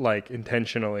synthesize like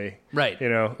intentionally. Right. You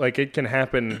know, like it can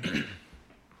happen,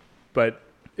 but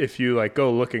if you like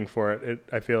go looking for it,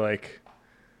 I feel like,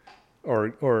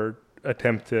 or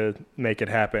attempt to make it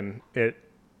happen, it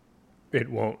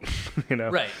won't, you know?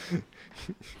 Right.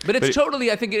 But it's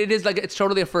totally, I think it is like, it's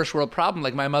totally a first world problem.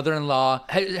 Like my mother-in-law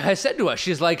has said to us,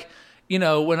 she's like, you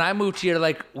know, when I moved here,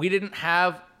 like we didn't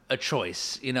have a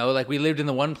choice, you know, like we lived in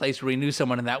the one place where we knew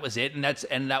someone and that was it.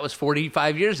 And that was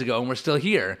 45 years ago and we're still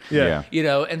here. Yeah. You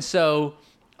know, and so,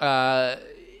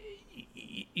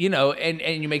 you know,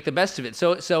 and you make the best of it.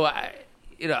 So I,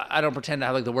 you know, I don't pretend to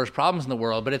have like the worst problems in the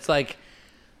world, but it's like,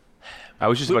 I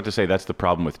was just about to say that's the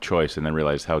problem with choice, and then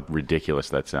realized how ridiculous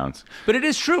that sounds. But it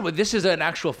is true. But this is an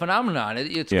actual phenomenon.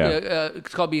 It's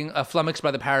called being flummoxed by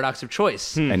the paradox of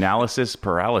choice. Analysis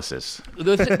paralysis.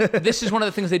 This is one of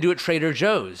the things they do at Trader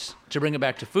Joe's, to bring it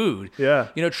back to food. Yeah.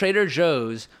 You know, Trader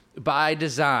Joe's, by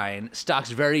design, stocks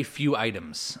very few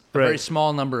items, a very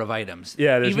small number of items.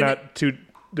 Yeah,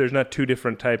 there's not two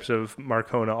different types of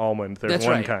Marcona almond. There's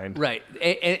one kind. Right.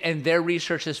 And their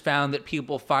research has found that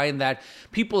people find that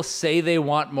people say they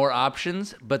want more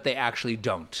options, but they actually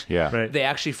don't. Yeah. Right. They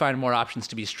actually find more options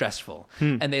to be stressful.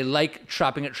 And they like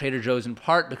shopping at Trader Joe's in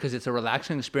part because it's a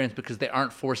relaxing experience because they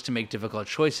aren't forced to make difficult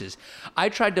choices. I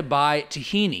tried to buy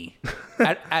tahini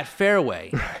at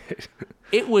Fairway. Right.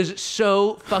 It was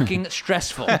so fucking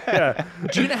stressful. Yeah.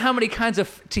 Do you know how many kinds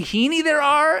of tahini there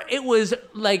are? It was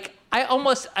like... I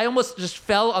almost just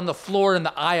fell on the floor in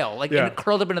the aisle, like and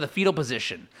curled up into the fetal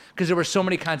position because there were so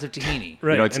many kinds of tahini.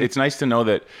 Right. You know, it's nice to know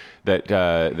that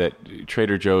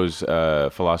Trader Joe's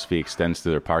philosophy extends to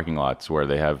their parking lots where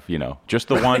they have, you know, just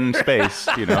the one space.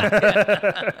 You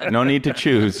know, no need to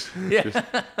choose. Yeah.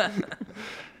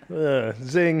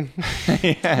 Zing.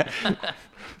 Yeah.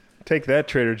 Take that,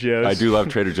 Trader Joe's. I do love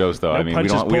Trader Joe's, though. No I mean, we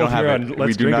don't have it.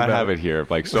 We do not have it here.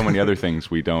 Like so many other things,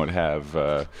 we don't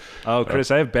have.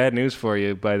 Chris, I have bad news for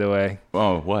you, by the way.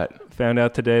 Oh, what? found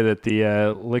out today that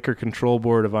the Liquor Control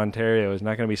Board of Ontario is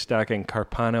not going to be stocking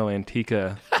Carpano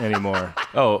Antica anymore.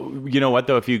 Oh, you know what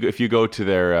though? If you go to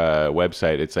their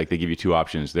website, it's like they give you two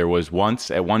options. There was once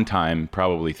at one time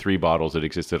probably 3 bottles that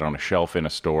existed on a shelf in a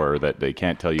store that they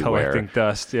can't tell you Collecting where.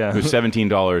 dust, yeah. It was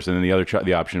 $17, and then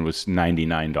the option was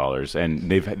 $99,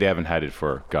 and they haven't had it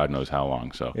for God knows how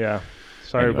long. So yeah,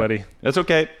 sorry, buddy. That's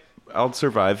okay. I'll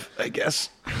survive, I guess.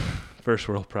 First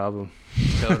world problem.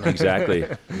 Totally. Exactly.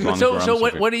 So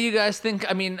what do you guys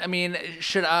think? I mean,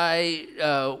 should I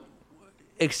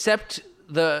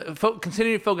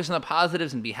continue to focus on the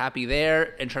positives and be happy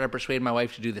there, and try to persuade my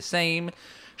wife to do the same?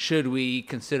 Should we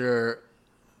consider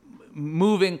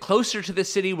moving closer to the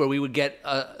city where we would get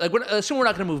assume we're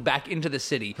not going to move back into the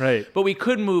city, right? But we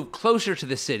could move closer to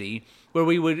the city where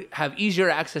we would have easier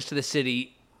access to the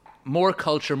city, more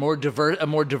culture, a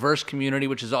more diverse community,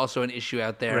 which is also an issue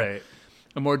out there. Right.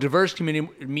 A more diverse community,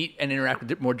 meet and interact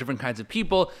with more different kinds of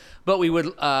people, but we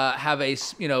would have a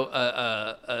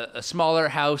smaller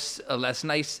house, a less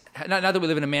nice. Not that we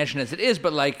live in a mansion as it is,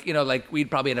 but we'd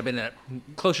probably end up in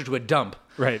closer to a dump.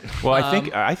 Right. Well,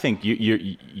 I think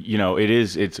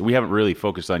it's we haven't really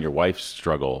focused on your wife's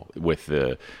struggle with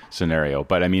the scenario,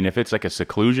 but I mean, if it's like a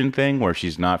seclusion thing where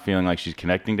she's not feeling like she's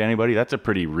connecting to anybody, that's a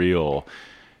pretty real.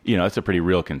 That's a pretty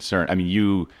real concern. I mean,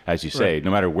 you, as you say,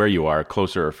 no matter where you are,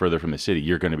 closer or further from the city,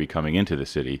 you're going to be coming into the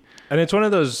city. And it's one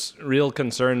of those real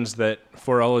concerns that,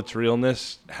 for all its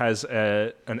realness, has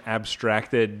an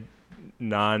abstracted,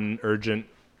 non-urgent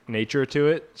nature to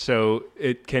it. So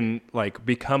it can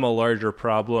become a larger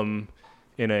problem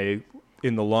in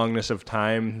the longness of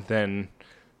time than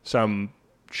some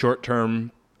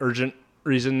short-term urgent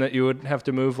reason that you would have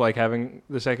to move, like having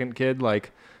the second kid.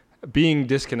 Being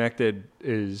disconnected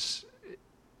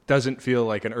doesn't feel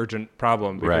like an urgent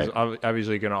problem because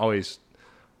obviously you can always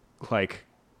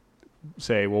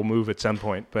say we'll move at some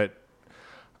point, but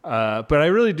I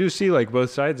really do see both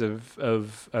sides of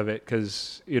it,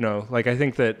 because I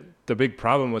think that the big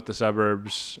problem with the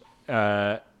suburbs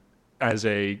as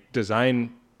a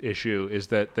design issue is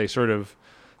that they sort of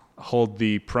hold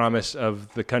the promise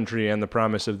of the country and the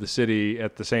promise of the city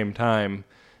at the same time,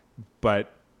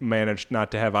 but managed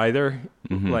not to have either.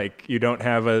 Mm-hmm. You don't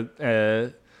have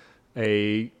a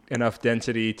enough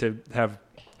density to have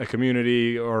a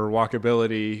community or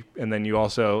walkability, and then you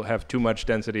also have too much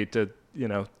density to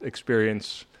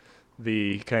experience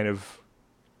the kind of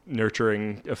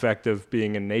nurturing effect of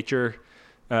being in nature.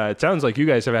 It sounds like you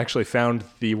guys have actually found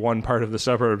the one part of the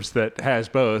suburbs that has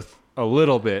both a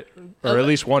little bit, or at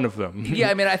least one of them.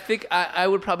 Yeah, I mean, I think I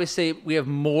would probably say we have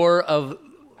more of.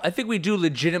 I think we do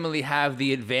legitimately have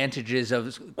the advantages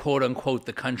of quote unquote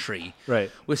the country,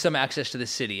 right? With some access to the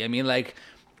city. I mean,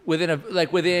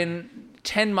 within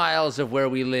 10 miles of where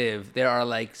we live, there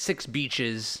are 6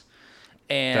 beaches,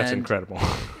 and that's incredible.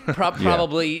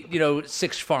 Probably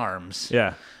 6 farms,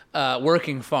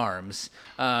 working farms,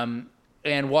 and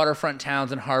waterfront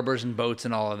towns and harbors and boats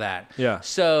and all of that. Yeah.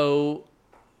 So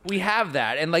we have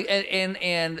that, and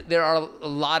and there are a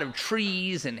lot of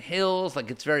trees and hills.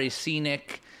 It's very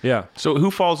scenic. Yeah. So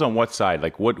who falls on what side?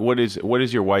 What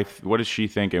is your wife? What does she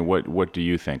think, and what do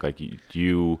you think? Do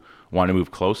you want to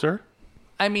move closer?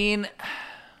 I mean,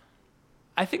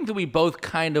 I think that we both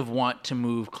kind of want to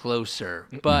move closer,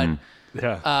 but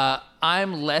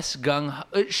I'm less gung.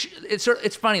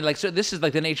 It's funny. So this is the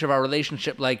nature of our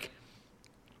relationship.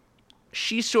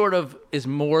 She sort of is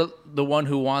more the one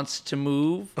who wants to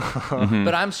move,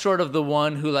 but I'm sort of the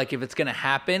one who, if it's going to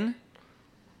happen,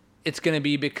 it's going to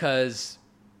be because,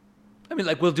 I mean,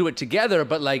 we'll do it together,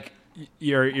 but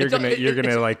you're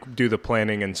gonna do the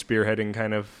planning and spearheading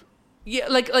kind of. Yeah,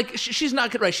 she's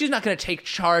not right. She's not going to take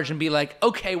charge and be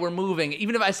okay, we're moving.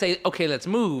 Even if I say, okay, let's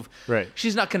move. Right.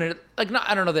 She's not going to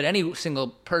I don't know that any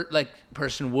single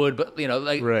person would, but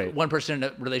one person in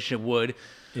a relationship would.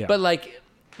 Yeah. But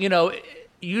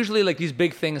usually these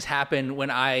big things happen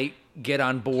when I get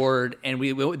on board, and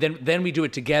then we do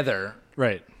it together.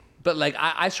 Right. But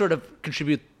I sort of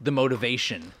contribute the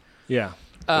motivation. Yeah.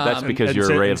 But that's because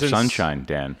you're a ray of sunshine,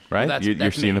 Dan, right? Well,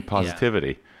 you're seeing the positivity.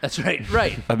 Yeah. That's right.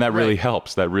 Right. And that really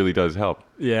helps. That really does help.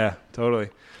 Yeah, totally.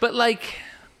 But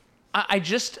I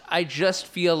just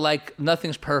feel like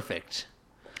nothing's perfect.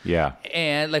 Yeah.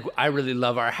 And I really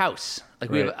love our house.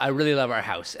 I really love our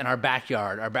house and our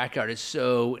backyard. Our backyard is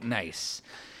so nice,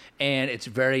 and it's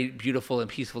very beautiful and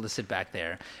peaceful to sit back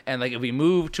there. And if we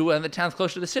move to one of the towns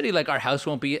closer to the city, our house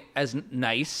won't be as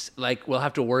nice. We'll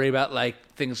have to worry about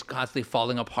things constantly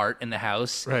falling apart in the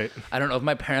house. Right. I don't know if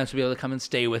my parents will be able to come and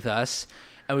stay with us,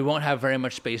 and we won't have very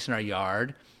much space in our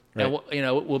yard. Right.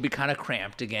 And we'll be kind of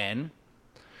cramped again.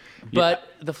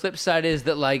 But the flip side is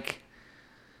that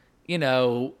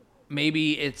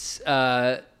maybe it's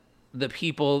the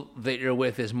people that you're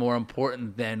with is more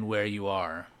important than where you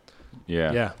are.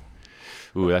 Yeah.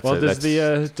 Ooh, does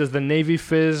the Navy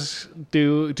Fizz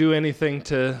do anything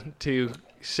to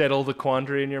settle the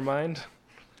quandary in your mind?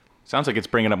 Sounds like it's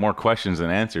bringing up more questions than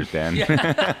answers, Dan.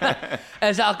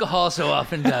 As alcohol so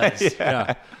often does.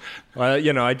 Yeah. Well,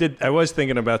 I was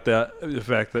thinking about the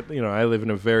fact that I live in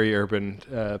a very urban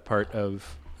part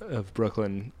of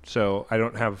Brooklyn, so I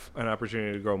don't have an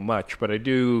opportunity to grow much, but I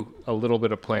do a little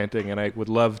bit of planting, and I would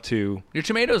love to. Your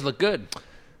tomatoes look good.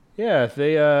 Yeah,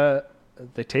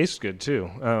 they taste good too.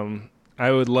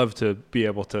 I would love to be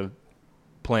able to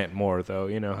plant more, though.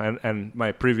 And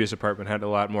my previous apartment had a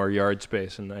lot more yard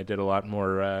space, and I did a lot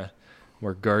more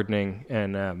gardening.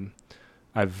 And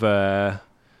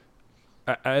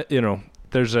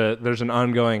there's an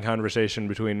ongoing conversation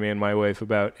between me and my wife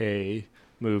about a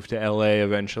move to LA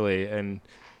eventually, and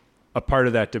a part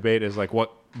of that debate is like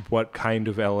what kind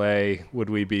of LA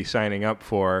would we be signing up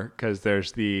for? Because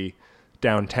there's the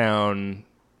downtown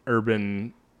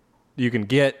urban, you can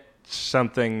get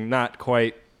something not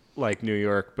quite like New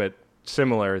York, but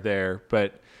similar there.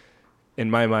 But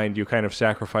in my mind, you kind of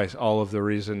sacrifice all of the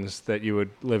reasons that you would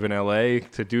live in LA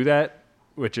to do that,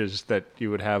 which is that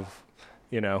you would have,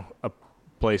 a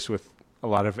place with a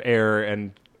lot of air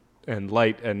and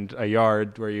light and a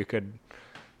yard where you could,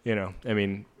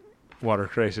 water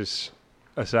crisis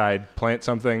aside, plant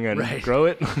something and grow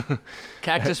it.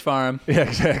 Cactus farm. Yeah,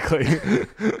 exactly.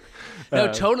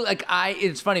 No, totally.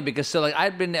 It's funny because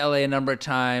I'd been to LA a number of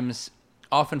times,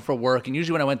 often for work, and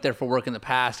usually when I went there for work in the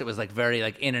past, it was very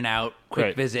in and out,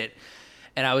 quick visit.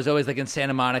 And I was always in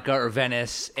Santa Monica or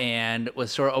Venice, and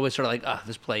was always like, oh,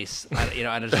 this place, I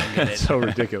just don't get it. It's so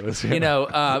ridiculous. And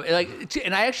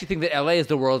I actually think that LA is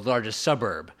the world's largest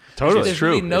suburb. Totally, there's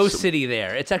really no city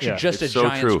there. It's actually just a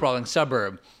giant sprawling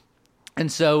suburb. And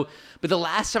so, but the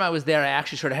last time I was there, I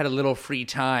actually sort of had a little free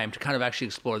time to kind of actually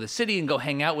explore the city and go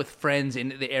hang out with friends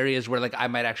in the areas where I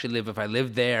might actually live if I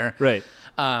lived there. Right.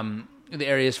 The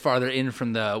areas farther in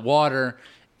from the water,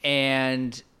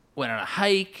 and went on a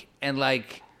hike, and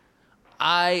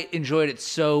I enjoyed it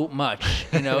so much,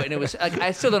 and it was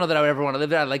I still don't know that I would ever want to live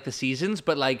there. I like the seasons,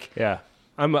 but yeah.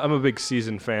 I'm a big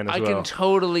season fan as well. I can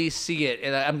totally see it.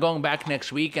 And I'm going back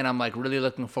next week, and I'm really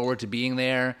looking forward to being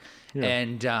there. Yeah.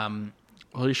 And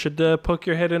well, you should poke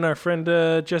your head in our friend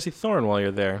Jesse Thorne while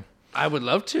you're there. I would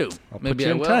love to. Maybe put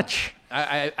you in touch.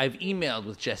 I've emailed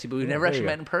with Jesse, but we've never actually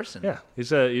met in person. Yeah,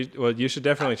 you should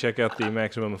definitely check out the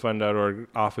MaximumFun.org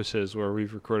offices where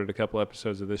we've recorded a couple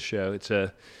episodes of this show. It's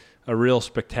a real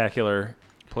spectacular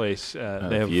place.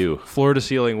 They have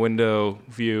floor-to-ceiling window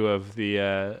view of the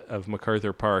of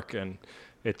MacArthur Park, and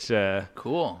it's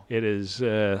cool. It is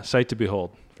a sight to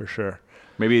behold for sure.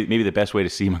 Maybe the best way to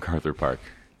see MacArthur Park.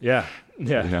 Yeah.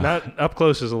 Not up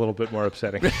close is a little bit more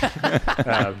upsetting.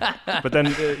 But then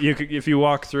if you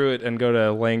walk through it and go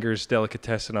to Langer's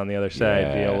Delicatessen on the other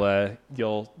side,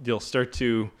 you'll start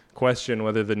to question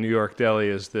whether the New York Deli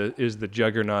is the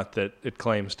juggernaut that it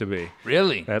claims to be.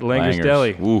 Really? At Langer's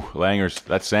Deli. Ooh, Langer's,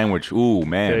 that sandwich. Ooh,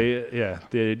 man.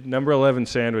 The number 11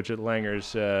 sandwich at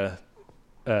Langer's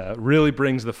really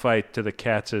brings the fight to the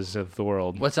Katz's of the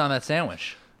world. What's on that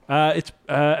sandwich? I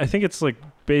think it's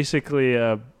basically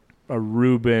a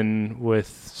Reuben with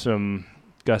some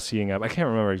gussying up. I can't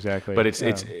remember exactly. But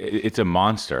it's a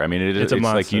monster. I mean, it's a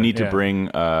monster, you need to bring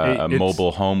a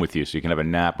mobile home with you so you can have a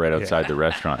nap right outside the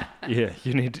restaurant. Yeah,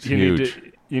 you need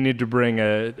to bring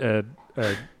a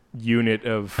unit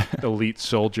of elite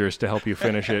soldiers to help you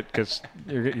finish it, because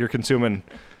you're consuming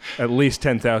at least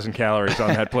 10,000 calories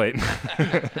on that plate.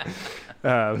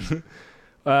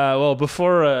 Well,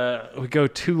 before we go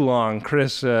too long,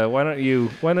 Chris, why don't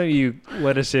you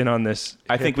let us in on this?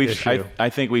 I think we've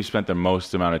spent the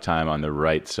most amount of time on the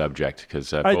right subject,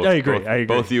 because I agree.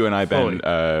 Both you and I, Ben,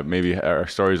 maybe our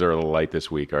stories are a little light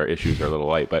this week. Our issues are a little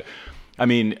light, but I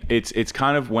mean, it's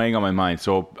kind of weighing on my mind.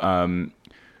 So,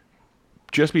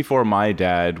 just before my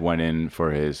dad went in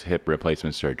for his hip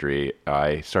replacement surgery,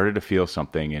 I started to feel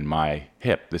something in my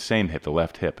hip, the same hip, the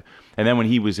left hip. And then when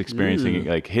he was experiencing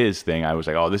his thing, I was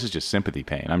like, oh, this is just sympathy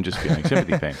pain. I'm just feeling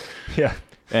sympathy pain. Yeah.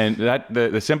 And that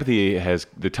the sympathy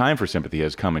the time for sympathy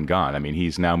has come and gone. I mean,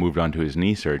 he's now moved on to his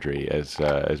knee surgery,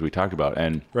 as we talked about.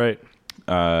 And right.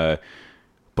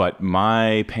 But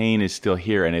my pain is still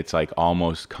here, and it's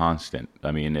almost constant.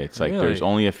 I mean, it's there's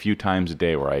only a few times a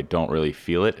day where I don't really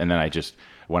feel it, and then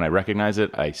when I recognize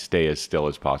it, I stay as still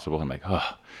as possible. I'm like,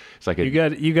 oh. It's like you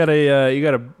got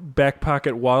a back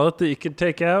pocket wallet that you could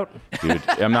take out? Dude,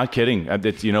 I'm not kidding.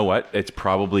 You know what? It's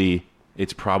probably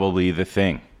the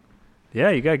thing. Yeah,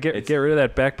 you got to get rid of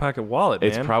that back pocket wallet, man.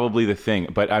 It's probably the thing.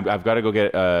 But I've got to go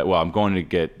get, I'm going to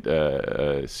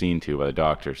get seen to by the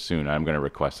doctor soon. I'm going to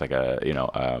request like a,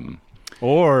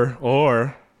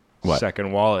 Or what?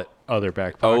 Second wallet, other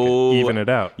back pocket, even it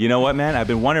out. You know what, man? I've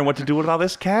been wondering what to do with all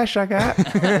this cash I got.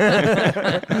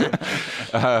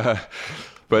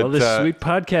 But all this sweet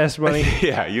podcast money.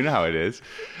 Yeah, you know how it is.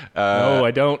 No,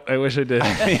 I don't. I wish I did.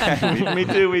 Yeah, me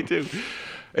too.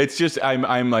 It's just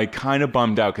I'm like kind of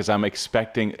bummed out because I'm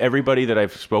expecting everybody that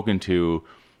I've spoken to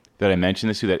that I mentioned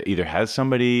this to that either has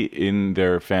somebody in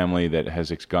their family that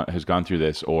has gone through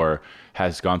this or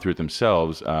has gone through it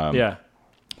themselves. Yeah.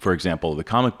 For example, the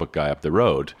comic book guy up the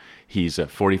road, he's a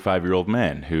 45-year-old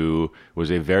man who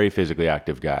was a very physically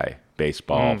active guy.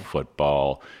 Baseball,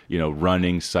 football,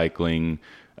 running, cycling,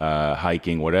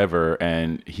 hiking, whatever.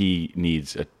 And he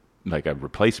needs a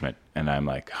replacement. And I'm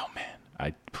like, oh,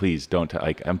 man, please don't.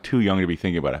 I'm too young to be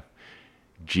thinking about a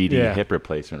GD hip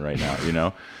replacement right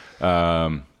now,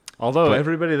 Although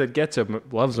everybody that gets them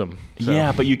loves them. So.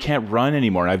 Yeah, but you can't run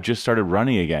anymore. And I've just started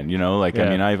running again, I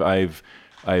mean,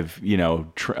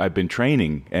 I've been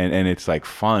training and it's like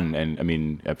fun. And I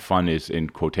mean, fun is in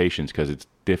quotations because it's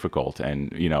difficult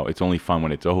and, it's only fun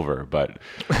when it's over, but,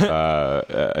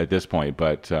 at this point,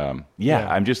 but,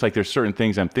 I'm just like, there's certain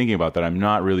things I'm thinking about that I'm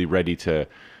not really ready to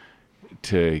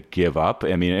give up.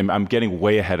 I mean, I'm getting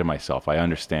way ahead of myself. I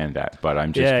understand that, but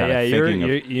I'm just kind of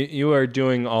thinking you are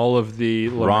doing all of the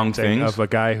wrong things of a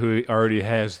guy who already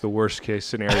has the worst case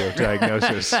scenario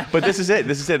diagnosis. But this is it.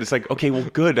 It's like, okay, well,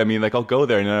 good. I mean, like I'll go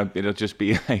there and then it'll just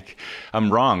be like,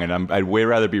 I'm wrong. And I'd way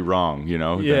rather be wrong,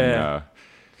 than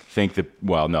think that,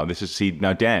 well, no,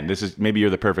 now Dan, this is, maybe you're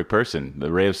the perfect person,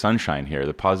 the ray of sunshine here,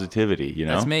 the positivity,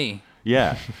 That's me.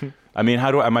 Yeah. I mean,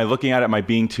 am I looking at it? Am I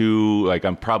being too,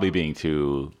 I'm probably being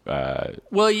too,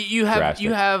 well, you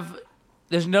have,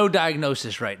 there's no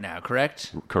diagnosis right now,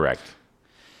 correct? Correct.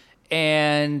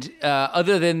 And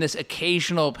other than this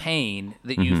occasional pain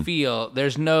that you feel,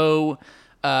 there's no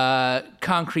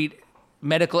concrete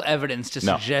medical evidence to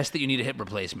suggest that you need a hip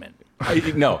replacement.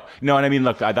 No. And I mean,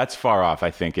 look, that's far off,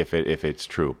 I think, if it's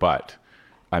true. But,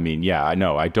 I mean, yeah, I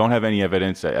know. I don't have any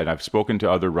evidence. And I've spoken to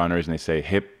other runners, and they say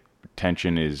hip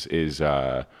tension is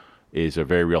a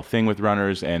very real thing with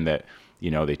runners, and that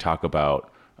they talk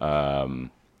about one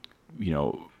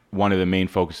of the main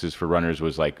focuses for runners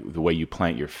was like the way you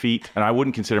plant your feet. And I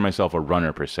wouldn't consider myself a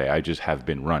runner per se. I just have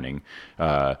been running,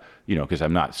 because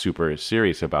I'm not super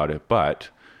serious about it. But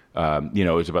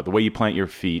it's about the way you plant your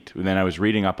feet. And then I was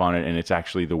reading up on it, and it's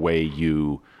actually the way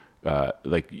you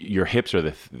your hips are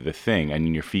the thing,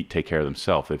 and your feet take care of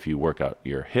themselves if you work out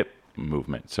your hip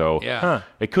movement. So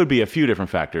it could be a few different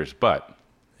factors, but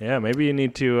maybe you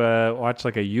need to watch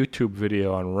like a YouTube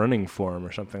video on running form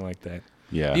or something like that.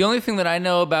 Yeah. The only thing that I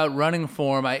know about running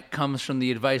form comes from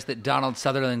the advice that Donald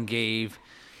Sutherland gave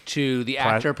to the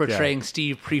actor portraying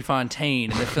Steve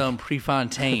Prefontaine in the film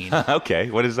Prefontaine.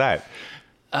 Okay, what is that?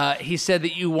 He said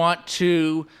that you want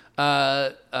to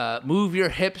move your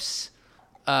hips.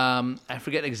 I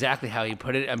forget exactly how he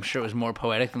put it. I'm sure it was more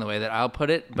poetic than the way that I'll put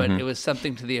it, but it was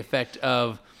something to the effect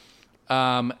of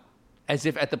as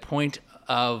if at the point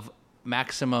of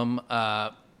maximum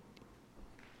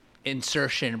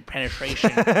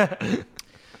penetration,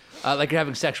 like you're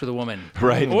having sex with a woman.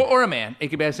 Right. Or a man. It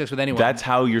could be having sex with anyone. That's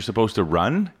how you're supposed to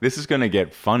run? This is going to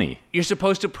get funny. You're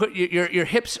supposed to put your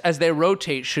hips as they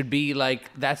rotate should be like,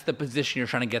 that's the position you're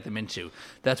trying to get them into.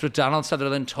 That's what Donald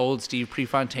Sutherland told Steve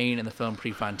Prefontaine in the film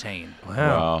Prefontaine.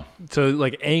 Wow. So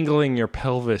like angling your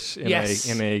pelvis in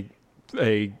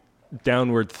a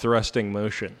downward thrusting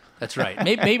motion. That's right.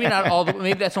 Maybe not all the.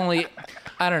 Maybe that's only.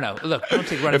 I don't know. Look, don't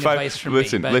take running advice from me.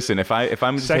 Listen. If I'm to take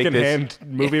this secondhand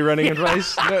movie running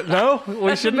advice, no,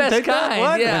 we shouldn't take that.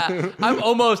 What? Yeah, I'm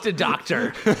almost a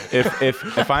doctor.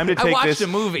 If I'm to take I watched this, a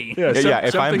movie.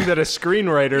 Something that a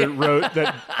screenwriter wrote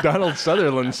that Donald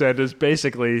Sutherland said is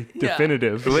basically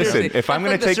definitive. Listen, if I'm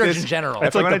going to take this,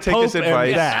 if I'm going to take this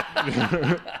advice,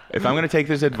 if I'm going to take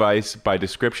this advice by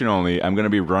description only, I'm going to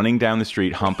be running down the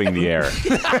street, humping the air.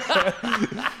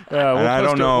 I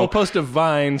don't know. We'll post a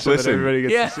Vine so that everybody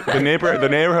gets to see. The neighborhood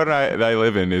that I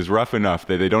live in is rough enough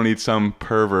that they don't need some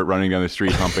pervert running down the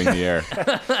street humping the air.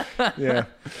 Yeah.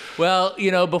 Well,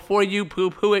 before you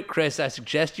poo-poo it, Chris, I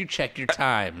suggest you check your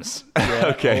times.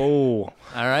 Okay. Oh.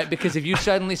 All right, because if you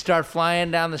suddenly start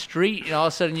flying down the street and all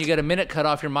of a sudden you get a minute cut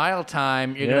off your mile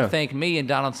time, you're going to thank me and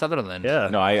Donald Sutherland. Yeah.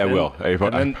 No, I will.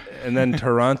 And then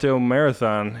Toronto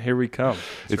Marathon, here we come.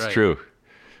 It's true.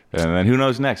 And then who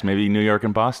knows next? Maybe New York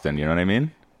and Boston. You know what I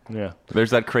mean? Yeah.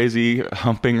 There's that crazy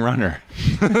humping runner.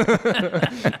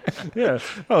 Yeah.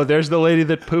 Oh, there's the lady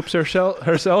that poops herself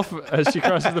as she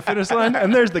crosses the finish line,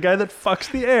 and there's the guy that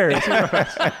fucks the air.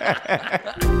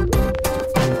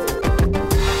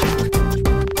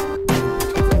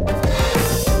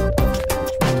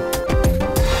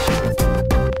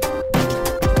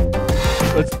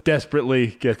 Let's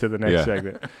desperately get to the next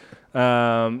segment.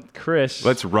 Chris.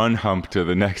 Let's run hump to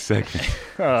the next segment.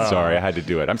 Sorry, I had to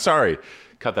do it. I'm sorry.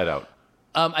 Cut that out.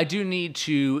 I do need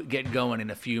to get going in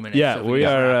a few minutes. Yeah, so we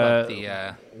are.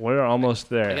 We're almost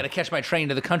there. I got to catch my train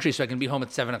to the country so I can be home at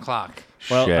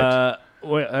 7:00.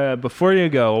 Well, before you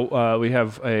go, we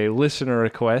have a listener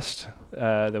request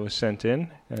that was sent in,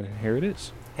 and here it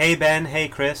is. Hey Ben, hey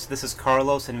Chris, this is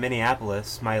Carlos in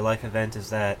Minneapolis. My life event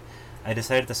is that I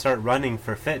decided to start running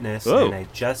for fitness, and I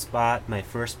just bought my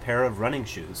first pair of running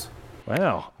shoes.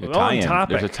 Wow.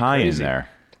 There's a tie-in there.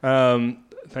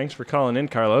 Thanks for calling in,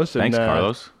 Carlos. Thanks,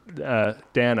 Carlos.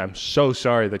 Dan, I'm so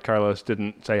sorry that Carlos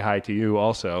didn't say hi to you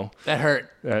also. That hurt.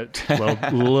 A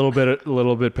little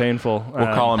bit painful.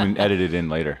 We'll call him and edit it in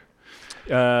later.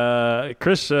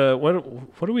 Chris,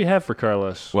 what do we have for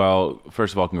Carlos? Well,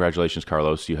 first of all, congratulations,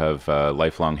 Carlos. You have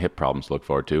lifelong hip problems to look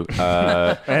forward to.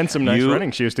 And some nice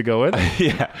running shoes to go with.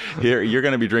 Yeah. You're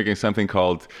going to be drinking something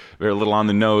called, very little on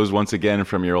the nose, once again,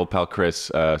 from your old pal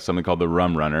Chris, something called the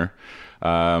Rum Runner.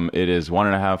 It is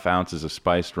 1.5 ounces of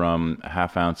spiced rum,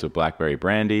 ½ ounce of blackberry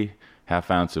brandy,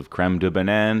 ½ ounce of Creme de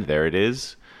Banane, there it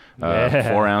is,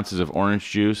 4 ounces of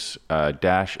orange juice,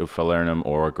 dash of Falernum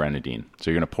or grenadine. So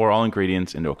you're going to pour all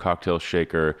ingredients into a cocktail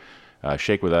shaker,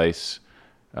 shake with ice,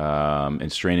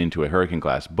 and strain into a hurricane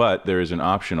glass. But there is an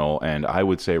optional, and I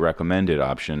would say recommended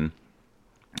option,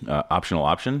 optional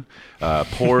option.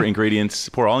 Pour all ingredients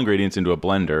into a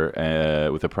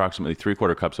blender with approximately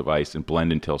 3/4 cups of ice and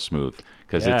blend until smooth,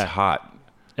 because it's hot.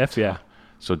 F yeah.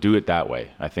 So do it that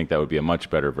way. I think that would be a much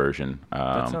better version.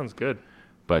 That sounds good.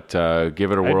 But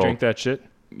give it a whirl. I'd drink that shit.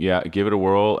 Yeah, give it a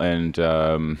whirl and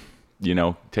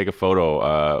take a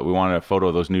photo. We want a photo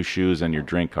of those new shoes and your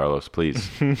drink, Carlos, please.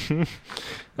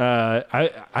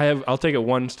 I'll take it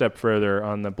one step further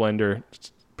on the blender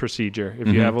procedure. If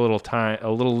you have a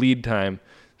little lead time,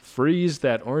 freeze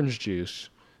that orange juice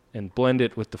and blend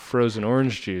it with the frozen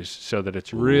orange juice so that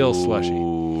it's real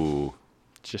slushy.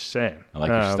 Just saying. I like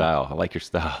your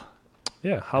style.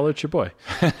 Yeah, holla at your boy.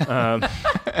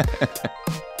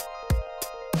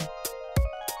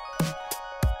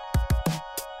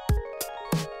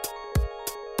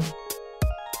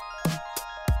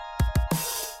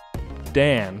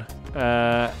 Dan,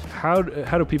 how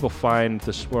do people find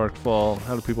the Sporkful?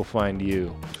 How do people find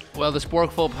you? Well, the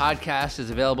Sporkful podcast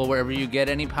is available wherever you get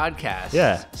any podcasts.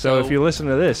 Yeah. So if you listen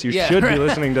to this, you should be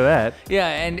listening to that. Yeah,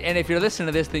 and if you're listening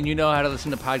to this, then you know how to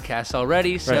listen to podcasts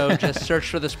already. So just search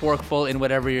for the Sporkful in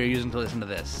whatever you're using to listen to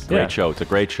this. Great show. It's a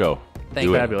great show.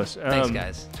 Fabulous. Thanks,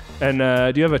 guys. And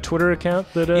do you have a Twitter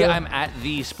account that? Yeah, I'm at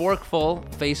the Sporkful.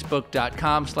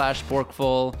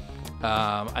 Facebook.com/Sporkful.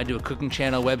 I do a cooking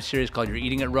channel web series called You're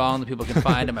Eating It Wrong that people can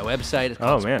find on my website. It's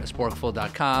called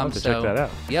sporkful.com. I'll have to check that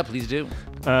out. Yeah, please do.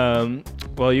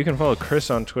 Well, you can follow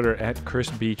Chris on Twitter at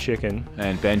ChrisBChicken.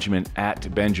 And Benjamin at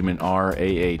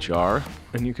BenjaminRAHR.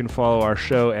 And you can follow our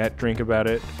show at Drink About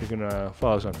It. You can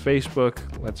follow us on Facebook,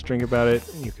 Let's Drink About It.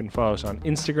 You can follow us on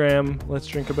Instagram, Let's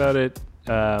Drink About It.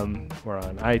 We're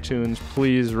on iTunes.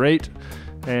 Please rate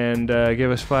and give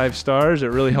us 5 stars.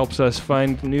 It really helps us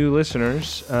find new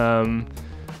listeners.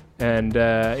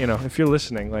 If you're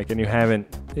listening, and you haven't,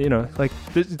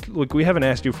 look, we haven't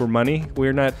asked you for money.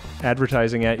 We're not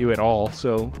advertising at you at all.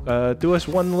 So do us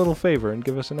one little favor and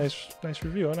give us a nice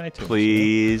review on iTunes.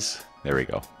 Please. There we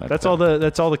go. That's all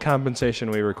the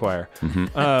compensation we require.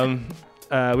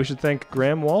 Mm-hmm. We should thank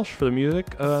Graham Walsh for the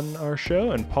music on our show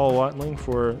and Paul Watling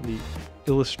for the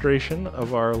illustration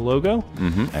of our logo.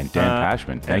 Mm-hmm. And Dan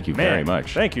Pashman, thank you very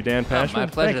much. Thank you, Dan Pashman. My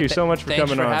pleasure. Thank you so much for coming on.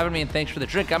 Thanks for having me, and thanks for the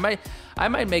drink. I might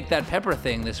make that pepper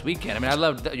thing this weekend. I mean, I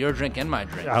love your drink and my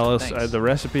drink. The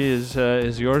recipe is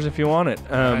yours if you want it.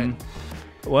 Right.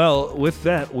 Well, with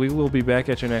that, we will be back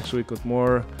at you next week with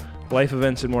more life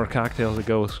events and more cocktails that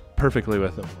go perfectly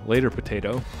with them. Later,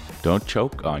 potato. Don't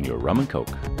choke on your rum and coke.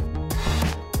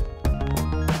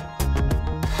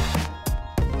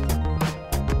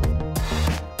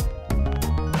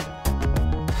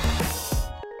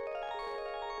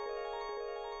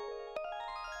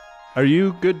 Are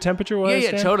you good temperature-wise?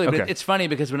 Yeah, totally. Okay. But it's funny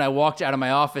because when I walked out of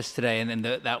my office today, and then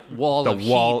that wall of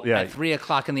heat at 3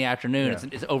 o'clock in the afternoon,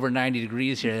 it's over 90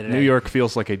 degrees here today. New York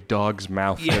feels like a dog's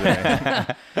mouth today.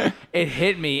 It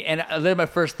hit me, and then my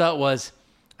first thought was,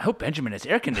 I hope Benjamin has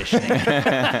air conditioning.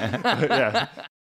 Yeah.